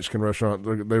little Mexican restaurant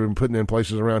they've been putting in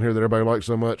places around here that everybody likes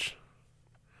so much?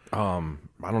 I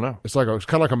don't know. It's kind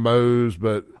of like a Moe's,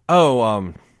 but a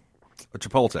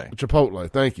Chipotle.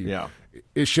 Chipotle, thank you. Yeah,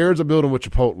 it shares a building with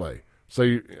Chipotle.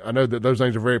 So I know that those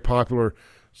things are very popular,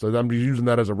 so I'm using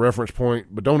that as a reference point.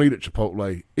 But don't eat at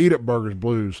Chipotle. Eat at Burgers,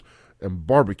 Blues, and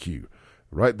Barbecue.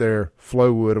 Right there,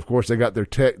 Flowwood. Of course, they got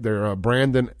their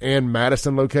Brandon and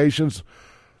Madison locations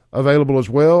available as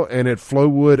well. And at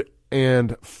Flowwood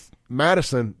and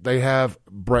Madison, they have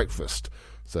breakfast.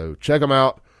 So check them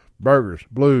out. Burgers,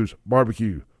 Blues,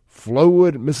 Barbecue.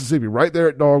 Flowwood, Mississippi, right there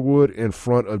at Dogwood in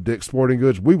front of Dick's Sporting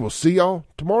Goods. We will see y'all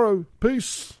tomorrow.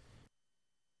 Peace.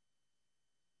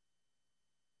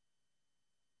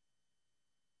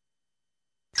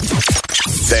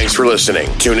 Thanks for listening.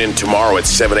 Tune in tomorrow at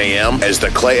 7 a.m. as the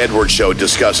Clay Edwards Show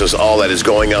discusses all that is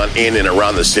going on in and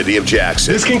around the city of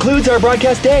Jackson. This concludes our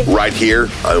broadcast day. Right here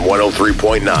on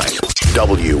 103.9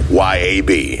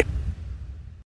 WYAB.